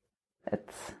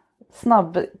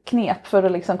snabbknep för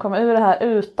att liksom komma ur det här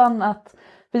utan att,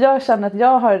 för jag känner att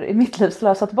jag har i mitt liv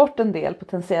slösat bort en del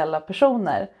potentiella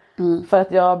personer för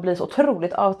att jag blir så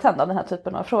otroligt avtänd av den här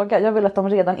typen av fråga. Jag vill att de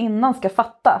redan innan ska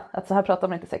fatta att så här pratar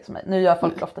man inte sex med mig. Nu gör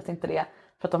folk oftast inte det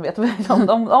för att de vet om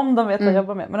de vet vad jag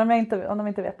jobbar med, men om de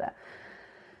inte vet det.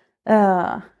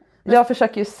 Jag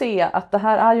försöker ju se att det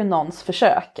här är ju någons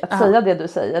försök att säga det du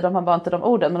säger. De har bara inte de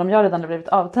orden, men de har redan blivit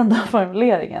avtända av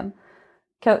formuleringen.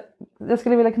 Jag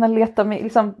skulle vilja kunna leta mig,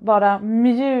 liksom bara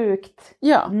mjukt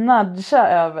nudga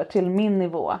över till min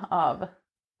nivå av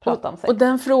prata om sex. Och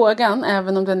den frågan,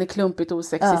 även om den är klumpigt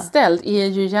osexigt ställd, är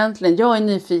ju egentligen, jag är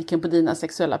nyfiken på dina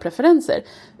sexuella preferenser.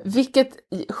 Vilket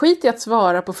skit i att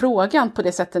svara på frågan på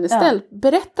det sättet den är ställd.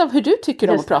 Berätta hur du tycker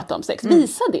om att prata om sex.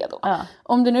 Visa det då.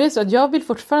 Om det nu är så att jag vill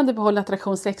fortfarande behålla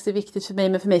attraktion, sex är viktigt för mig,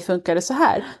 men för mig funkar det så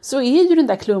här. Så är ju den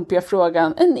där klumpiga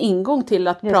frågan en ingång till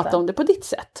att prata om det på ditt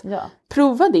sätt.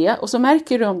 Prova det och så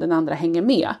märker du om den andra hänger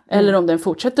med. Eller om den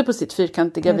fortsätter på sitt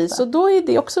fyrkantiga vis. Och då är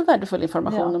det också värdefull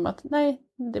information om att nej,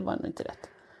 det var nog inte rätt.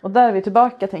 Och där är vi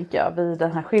tillbaka, tänker jag, vid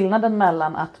den här skillnaden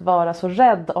mellan att vara så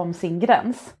rädd om sin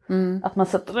gräns. Att man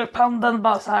sätter upp handen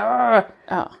bara så här.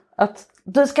 Att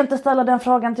du ska inte ställa den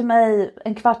frågan till mig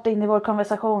en kvart in i vår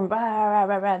konversation. Det här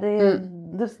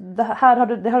har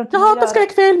du inte. Jag hatar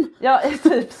skräckfilm! Ja,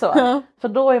 typ så. För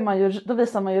då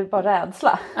visar man ju bara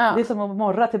rädsla. Det är som att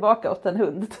morra tillbaka åt en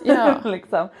hund.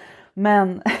 Liksom.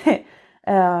 Men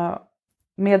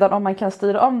Medan om man kan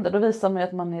styra om det, då visar man ju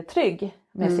att man är trygg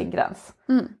med sin gräns.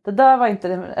 Det där var inte,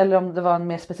 eller om det var en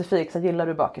mer specifik, så gillar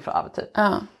du bakifrån av typ.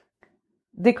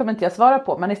 Det kommer inte jag svara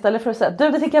på, men istället för att säga,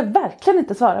 det tänker jag verkligen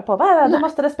inte svara på. Du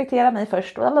måste respektera mig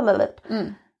först.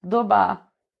 Då bara,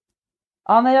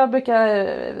 när jag brukar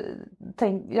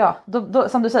tänka, då,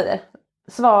 som du säger,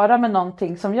 svara med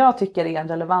någonting som jag tycker är en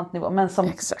relevant nivå, men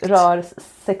som rör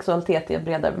sexualitet i en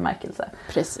bredare bemärkelse.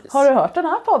 Precis. Har du hört den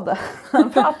här podden? Han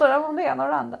pratar om det ena och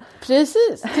det andra.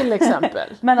 Precis, till exempel.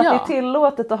 Men att det är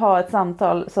tillåtet att ha ett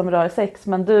samtal som rör sex,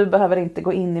 men du behöver inte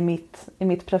gå in i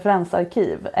mitt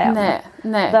preferensarkiv än.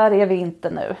 Nej. Där är vi inte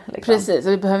nu. Liksom. Precis,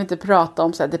 och vi behöver inte prata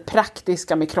om så här, det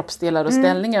praktiska med kroppsdelar och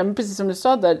ställningar. Men precis som du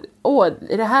sa där,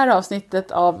 i det här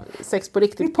avsnittet av Sex på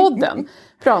riktigt-podden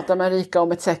pratar Marika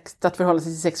om ett sätt att förhålla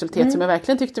sig till sexualitet som jag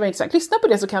verkligen tyckte var intressant. Lyssna på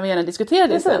det så kan vi gärna diskutera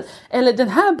det sen. Eller den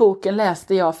här boken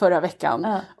läste jag förra veckan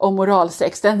om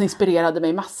moralsex. Den inspirerade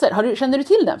mig massor. Känner du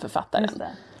till den författaren?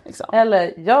 Liksom.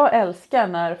 Eller jag älskar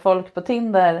när folk på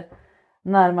Tinder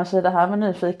närmar sig det här med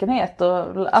nyfikenhet och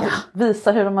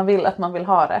visar hur man vill att man vill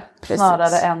ha det. Precis.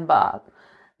 Snarare än bara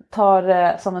tar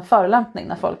det som en förolämpning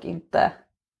när folk inte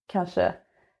kanske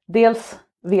dels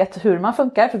vet hur man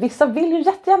funkar. För vissa vill ju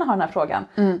jättegärna ha den här frågan.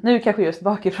 Nu kanske just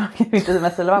bakifrån är inte det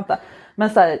mest relevanta. Men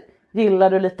så här, gillar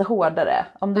du lite hårdare?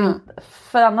 Om du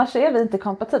för annars är vi inte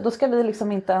kompatibla. Då ska vi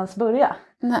liksom inte ens börja.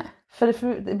 Nej. För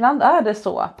ibland är det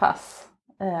så pass.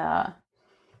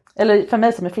 Eller för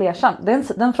mig som är flersam.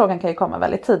 Den frågan kan ju komma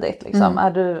väldigt tidigt. Liksom.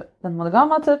 Är du den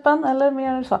monogama typen eller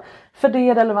mer så? För det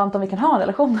är relevant om vi kan ha en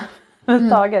relation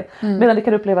överhuvudtaget. Medan det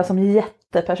kan upplevas som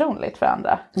jättepersonligt för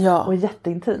andra. Ja. Och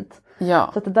jätteintimt. Ja.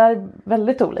 Så att det där är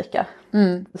väldigt olika.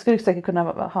 Det skulle du säkert kunna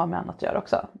ha med annat att göra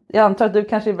också. Jag antar att du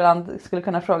kanske ibland skulle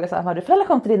kunna fråga så här, har du för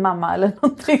relation till din mamma? Eller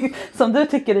någonting som du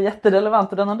tycker är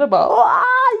jätterelevant. Och den andra bara,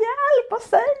 hjälp, vad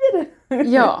säger du?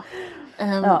 Ja.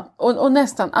 Och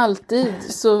nästan alltid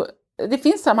så det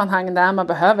finns sammanhang där man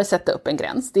behöver sätta upp en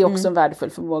gräns. Det är också en värdefull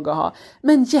förmåga att ha.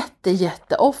 Men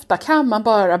jätte ofta kan man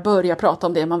bara börja prata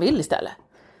om det man vill istället.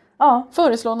 Ja.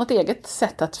 Föreslå något eget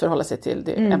sätt att förhålla sig till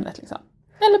det ämnet liksom.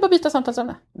 Eller bara byta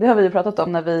samtalsämne. Det har vi ju pratat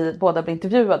om när vi båda blir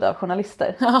intervjuade av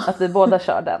journalister. Ja. Att vi båda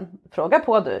kör den. Fråga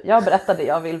på du. Jag berättar det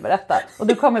jag vill berätta. Och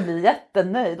du kommer bli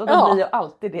jättenöjd. Och då blir ju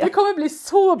alltid det. Det kommer bli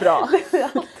så bra. Det är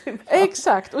alltid bra.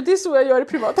 Exakt. Och det är så jag gör i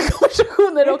privata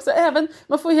konversationer också. Även,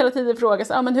 man får hela tiden fråga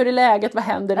sig. Men hur är läget? Vad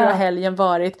händer? Hur har helgen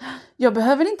varit? Jag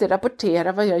behöver inte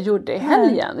rapportera vad jag gjorde i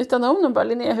helgen. Utan om någon bara,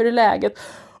 Linnea, hur är läget?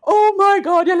 Oh my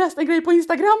god, jag läste en grej på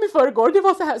Instagram i förrgår. Det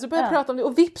var så här, så började jag prata om det.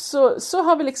 Och vips så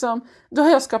har vi liksom, då har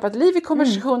jag skapat liv i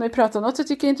konversationer. Vi pratar om något jag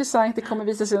tycker är intressant. Det kommer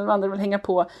visa sig om andra vill hänga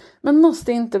på. Man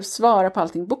måste inte svara på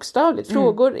allting bokstavligt.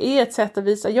 Frågor är ett sätt att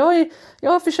visa.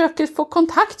 Jag försöker få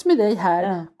kontakt med dig här.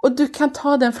 Ja. Och du kan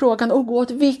ta den frågan och gå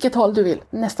åt vilket håll du vill.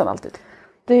 Nästan alltid.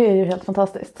 Det är ju helt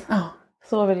fantastiskt. Ja.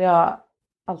 Så vill jag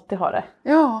alltid ha det.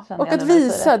 Ja, och att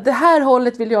visa det här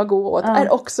hållet vill jag gå åt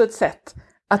är också ett sätt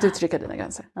att uttrycka dina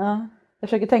gränser. Ja. Jag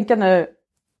försöker tänka nu.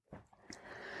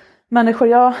 Människor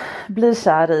jag blir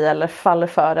kär i eller faller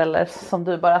för. Eller som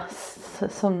du bara,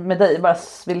 som med dig, bara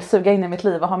vill suga in i mitt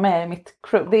liv och ha med i mitt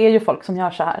crew. Det är ju folk som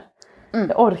gör så här.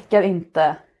 Jag orkar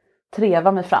inte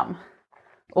treva mig fram.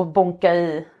 Och bonka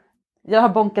i. Jag har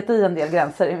bonkat i en del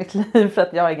gränser i mitt liv. För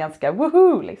att jag är ganska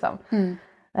woohoo liksom.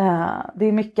 Det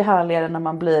är mycket härligare när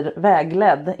man blir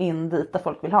vägledd in dit där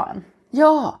folk vill ha en.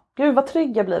 Ja. Gud vad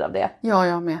trygg jag blir av det. Ja,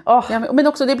 jag med. Jag med. Men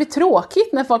också det blir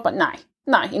tråkigt när folk bara,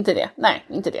 nej, inte det. Nej,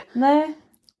 inte det. Nej.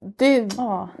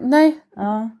 Nej.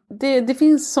 Det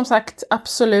finns som sagt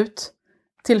absolut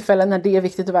tillfällen när det är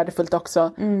viktigt och värdefullt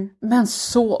också. Men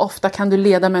så ofta kan du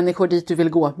leda människor dit du vill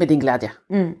gå med din glädje.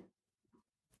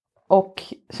 Och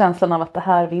känslan av att det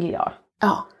här vill jag.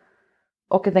 Ja.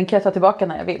 Och den kan jag ta tillbaka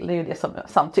när jag vill. Det är ju det som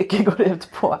samtycke går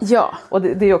ut på. Ja. Och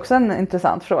det är också en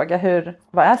intressant fråga.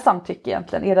 Vad är samtycke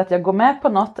egentligen? Är det att jag går med på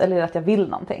något eller är det att jag vill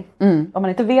någonting? Om man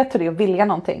inte vet hur det är att vilja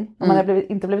någonting. Om man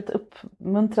har inte blivit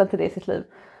uppmuntrad till det i sitt liv.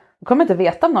 Då kommer man inte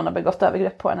veta om någon har begått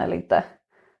övergrepp på en eller inte.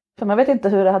 För man vet inte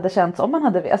hur det hade känts om man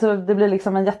hade. Alltså det blir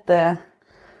liksom en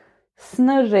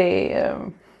jättesnurrig.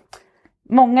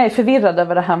 Många är förvirrade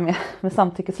över det här med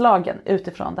samtyckeslagen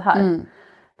utifrån det här.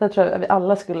 Där tror jag att vi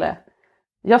alla skulle.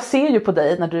 Jag ser ju på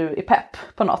dig när du är pepp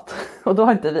på något. Och då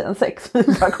har inte vi en sex. Vi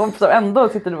bara kompisar. Ändå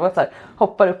sitter du och så här,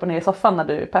 hoppar upp och ner i soffan när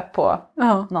du är pepp på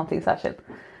någonting särskilt.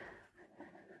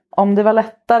 Om det var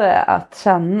lättare att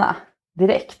känna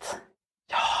direkt.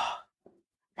 Ja.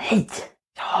 Nej.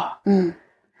 Ja.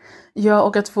 Ja,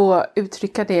 och att få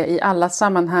uttrycka det i alla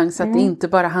sammanhang så att det inte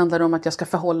bara handlar om att jag ska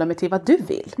förhålla mig till vad du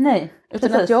vill. Nej,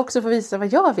 utan att jag också får visa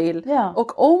vad jag vill. Ja.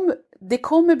 Och om det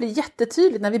kommer bli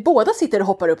jättetydligt när vi båda sitter och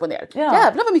hoppar upp och ner. Ja.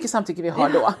 Jävlar vad mycket samtycke vi har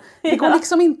då. Det går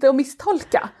liksom inte att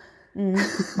misstolka. Mm.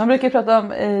 Man brukar prata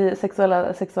om i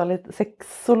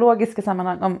sexologiska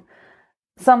sammanhang om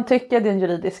samtycke, det är en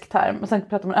juridisk term. Och sen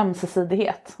pratar man om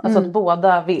ömsesidighet. Alltså att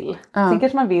båda vill. Sen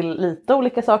kanske man vill lite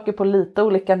olika saker på lite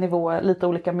olika nivåer, lite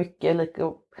olika mycket,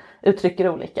 uttrycker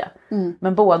olika.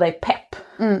 Men båda är pepp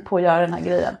på att göra den här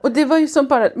grejen. Och det var ju som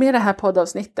bara med det här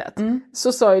poddavsnittet.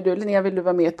 Så sa ju du, Linnea, vill du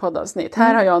vara med i ett poddavsnitt?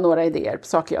 Här har jag några idéer på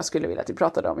saker jag skulle vilja att vi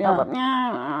pratade om. Jag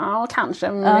bara,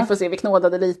 kanske, men vi får se, vi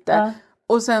knådade lite.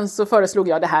 Och sen så föreslog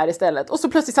jag det här istället. Och så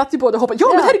plötsligt satt vi båda och hoppade. Ja,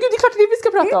 men herregud, det är klart det är det vi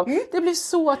ska prata om. Det blev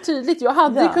så tydligt. Jag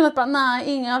hade ju kunnat bara, nej,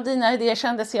 inga av dina idéer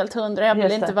kändes helt 100. Jag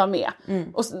vill inte vara med.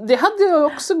 Och det hade ju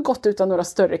också gått utan några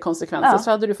större konsekvenser.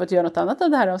 Så hade du fått göra något annat av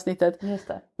det här avsnittet. Just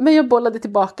det. Men jag bollade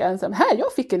tillbaka en sån här,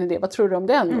 jag fick en idé, vad tror du om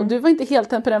den? Och du var inte helt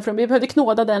tänd på den, för vi behövde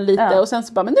knåda den lite. Och sen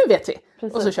så bara, men nu vet vi.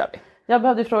 Precis. Och så kör vi. Jag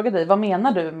behövde fråga dig, vad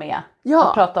menar du med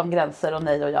att prata om gränser och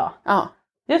nej och ja? Ja.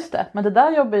 Just det, men det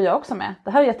där jobbar jag också med.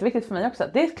 Det här är jätteviktigt för mig också.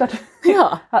 Det är klart.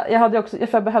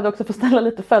 Jag behövde också få ställa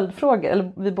lite följdfrågor,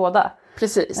 eller vi båda.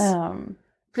 Precis.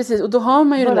 Precis, och då har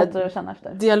man ju den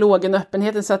där dialogen och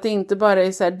öppenheten, så att det inte bara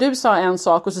är så här, du sa en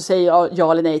sak och så säger jag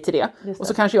ja eller nej till det. Och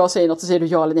så kanske jag säger något och så säger du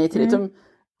ja eller nej till det. Utan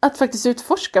att faktiskt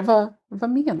utforska, vad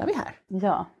menar vi här?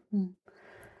 Ja.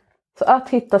 Så att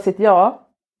hitta sitt ja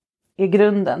är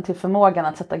grunden till förmågan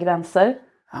att sätta gränser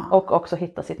och också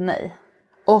hitta sitt nej.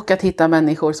 Och att hitta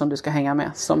människor som du ska hänga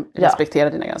med, som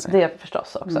respekterar dina gränser. Det är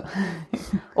förstås också.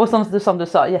 Och som du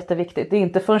sa, jätteviktigt. Det är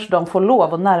inte först de får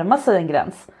lov att närma sig en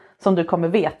gräns som du kommer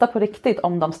veta på riktigt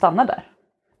om de stannar där.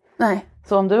 Nej.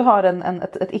 Så om du har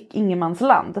ett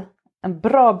ingenmansland, en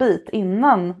bra bit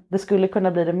innan det skulle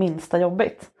kunna bli det minsta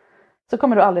jobbigt, så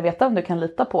kommer du aldrig veta om du kan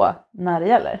lita på när det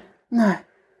gäller. Nej.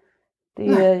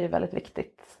 Det är ju väldigt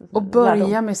viktigt. Och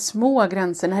börja med små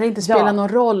gränser. När det inte spelar någon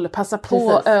roll. Passa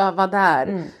på att öva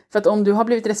där. För att om du har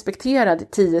blivit respekterad i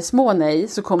 10 små nej,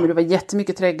 så kommer du vara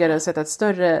jättemycket träggare och sätta en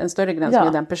större gräns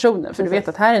med den personen. För du vet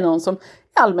att här är någon som i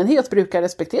allmänhet brukar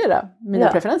respektera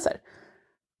mina preferenser.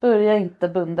 Börja inte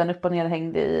bunden upp och ner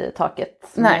hängd i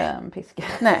taket med en piska.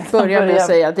 Nej, börja med att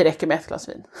säga det räcker med ett glas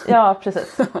vin. Ja,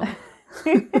 precis.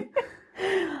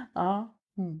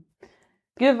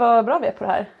 Gud vad bra vi är på det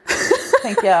här,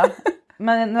 tänker jag.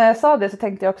 Men när jag sa det så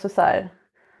tänkte jag också så här,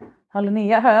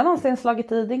 Linnea, har jag någonsin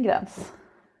slagit i din gräns?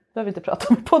 Det har vi inte pratat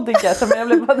om i podden kanske, men jag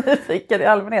blev bara nyfiken i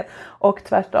allmänhet. Och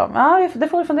tvärtom, det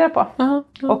får vi fundera på.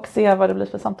 Och se vad det blir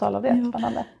för samtal av det,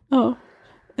 spännande.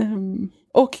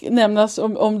 Och nämnas,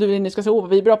 om du nu ska säga,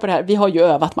 vi är bra på det här, vi har ju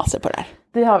övat massor på det här.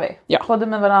 Det har vi, både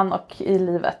med varandra och i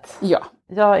livet. Ja.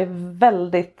 Jag är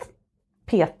väldigt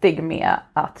petig med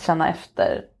att känna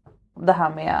efter det här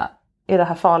med, är det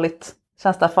här farligt?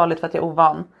 Känns det här farligt för att jag är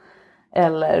ovan?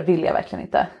 Eller vill jag verkligen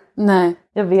inte? Nej.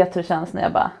 Jag vet hur det känns när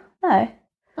jag bara, nej.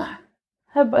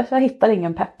 Jag hittar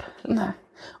ingen pepp. Nej.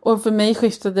 Och för mig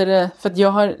skiftade det, för att jag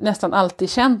har nästan alltid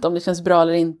känt om det känns bra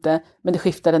eller inte. Men det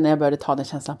skiftade när jag började ta den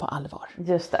känslan på allvar.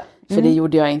 Just det. För det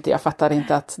gjorde jag inte. Jag fattade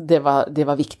inte att det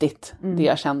var viktigt, det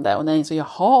jag kände. Och när jag insåg,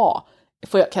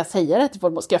 kan jag säga det till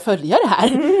folk? Ska jag följa det här?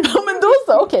 Ja, men då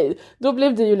så, okej. Då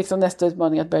blev det ju liksom nästa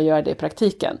utmaning att börja göra det i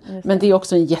praktiken. Men det är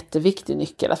också en jätteviktig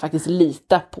nyckel att faktiskt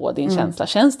lita på din känsla.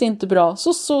 Känns det inte bra,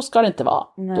 så ska det inte vara.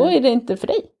 Nej. Då är det inte för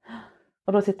dig.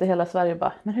 Och då sitter hela Sverige och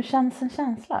bara, men hur känns en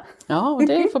känsla? Ja, och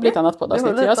det får bli ett annat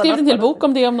poddavsnitt. Jag har skrivit en hel bok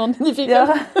om det, om någon är nyfiken.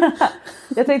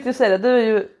 Jag tänkte ju säga det, du är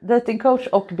ju datingcoach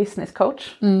och business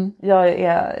coach. Jag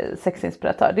är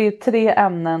sexinspiratör. Det är 3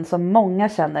 ämnen som många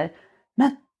känner,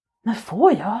 men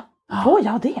får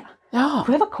jag det? Ja.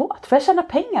 Får jag vara kåt? Får jag tjäna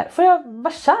pengar? Får jag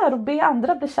vara kär och be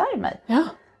andra bli kär i mig? Ja.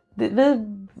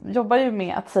 Vi jobbar ju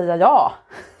med att säga ja.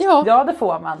 Ja, det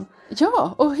får man.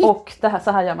 Ja, och det här,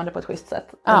 så här gör man det på ett schysst sätt.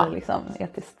 Eller liksom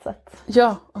etiskt sätt.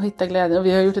 Ja, och hitta glädje. Och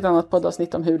vi har gjort ett annat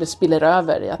poddavsnitt om hur det spiller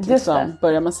över. Att liksom,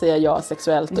 börjar man säga ja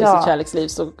sexuellt och i sitt kärleksliv,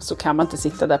 så kan man inte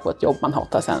sitta där på ett jobb man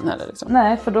hatar sen heller. Liksom.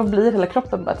 Nej, för då blir hela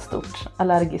kroppen bara ett stort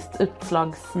allergiskt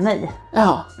utslagsnej.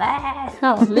 Ja. Nej.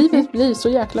 Ja, livet blir så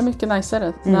jäkla mycket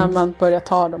najsare när man börjar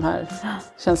ta de här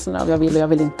känslorna av jag vill och jag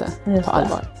vill inte på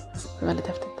allvar. Det är väldigt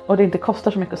häftigt. Och det inte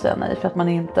kostar så mycket att säga nej, för att man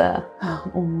är inte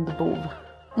en ond bov.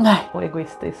 Nej. Och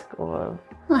egoistisk.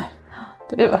 Nej.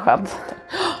 Det var skönt.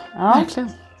 Ja. Verkligen.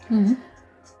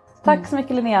 Tack så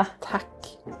mycket, Linnea.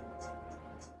 Tack.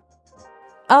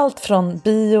 Allt från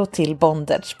bio till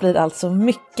bondage blir alltså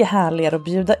mycket härligare att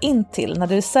bjuda in till när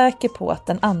du är säker på att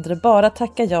den andra bara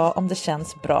tackar ja om det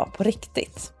känns bra på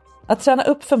riktigt. Att träna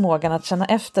upp förmågan att känna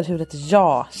efter hur ett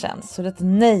ja känns, hur ett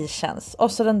nej känns.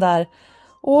 Och så den där,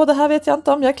 det här vet jag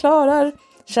inte om jag klarar.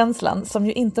 känslan som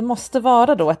ju inte måste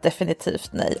vara då ett definitivt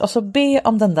nej, och så be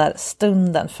om den där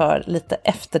stunden för lite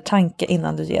eftertanke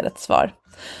innan du ger ett svar.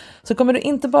 Så kommer du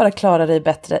inte bara klara dig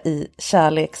bättre i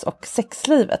kärleks- och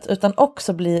sexlivet utan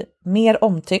också bli mer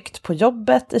omtyckt på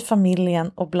jobbet, i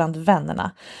familjen och bland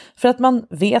vännerna. För att man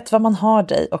vet vad man har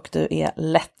dig och du är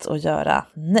lätt att göra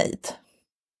nöjd.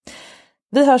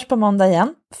 Vi hörs på måndag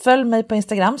igen. Följ mig på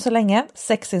Instagram så länge.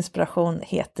 Sexinspiration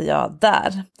heter jag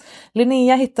där.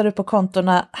 Linnea hittar du på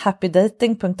kontorna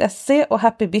happydating.se och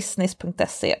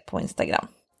happybusiness.se på Instagram.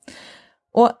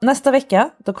 Och nästa vecka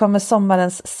då kommer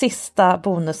sommarens sista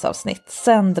bonusavsnitt.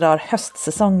 Sen drar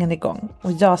höstsäsongen igång.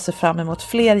 Och jag ser fram emot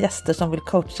fler gäster som vill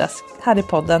coachas här i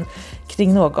podden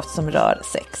kring något som rör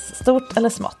sex. Stort eller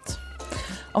smått.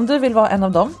 Om du vill vara en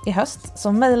av dem i höst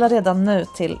så mejla redan nu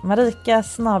till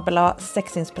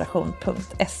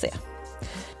marika@sexinspiration.se.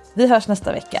 Vi hörs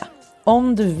nästa vecka.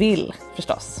 Om du vill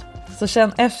förstås. Så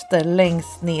känn efter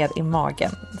längst ner i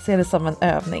magen. Se det som en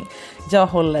övning. Jag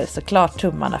håller såklart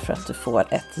tummarna för att du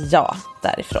får ett ja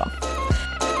därifrån.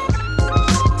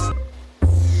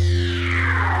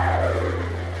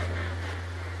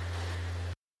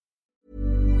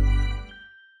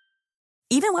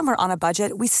 Even when we're on a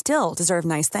budget, we still deserve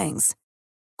nice things.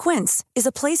 Quince is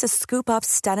a place to scoop up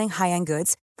stunning high-end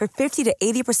goods for 50 to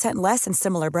 80% less than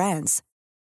similar brands.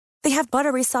 They have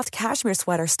buttery soft cashmere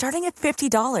sweaters starting at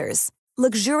 $50,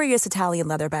 luxurious Italian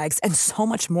leather bags, and so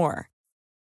much more.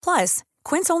 Plus,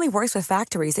 Quince only works with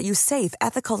factories that use safe,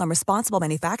 ethical, and responsible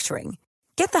manufacturing.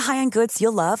 Get the high-end goods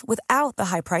you'll love without the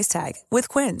high price tag with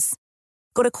Quince.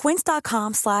 Go to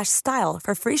quince.com/style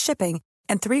for free shipping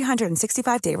and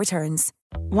 365-day returns.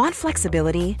 Want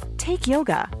flexibility? Take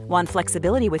yoga. Want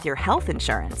flexibility with your health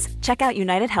insurance? Check out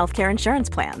United Healthcare Insurance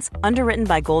Plans. Underwritten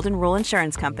by Golden Rule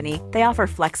Insurance Company, they offer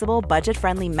flexible,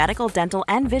 budget-friendly medical, dental,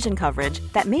 and vision coverage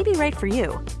that may be right for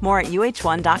you. More at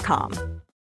uh1.com.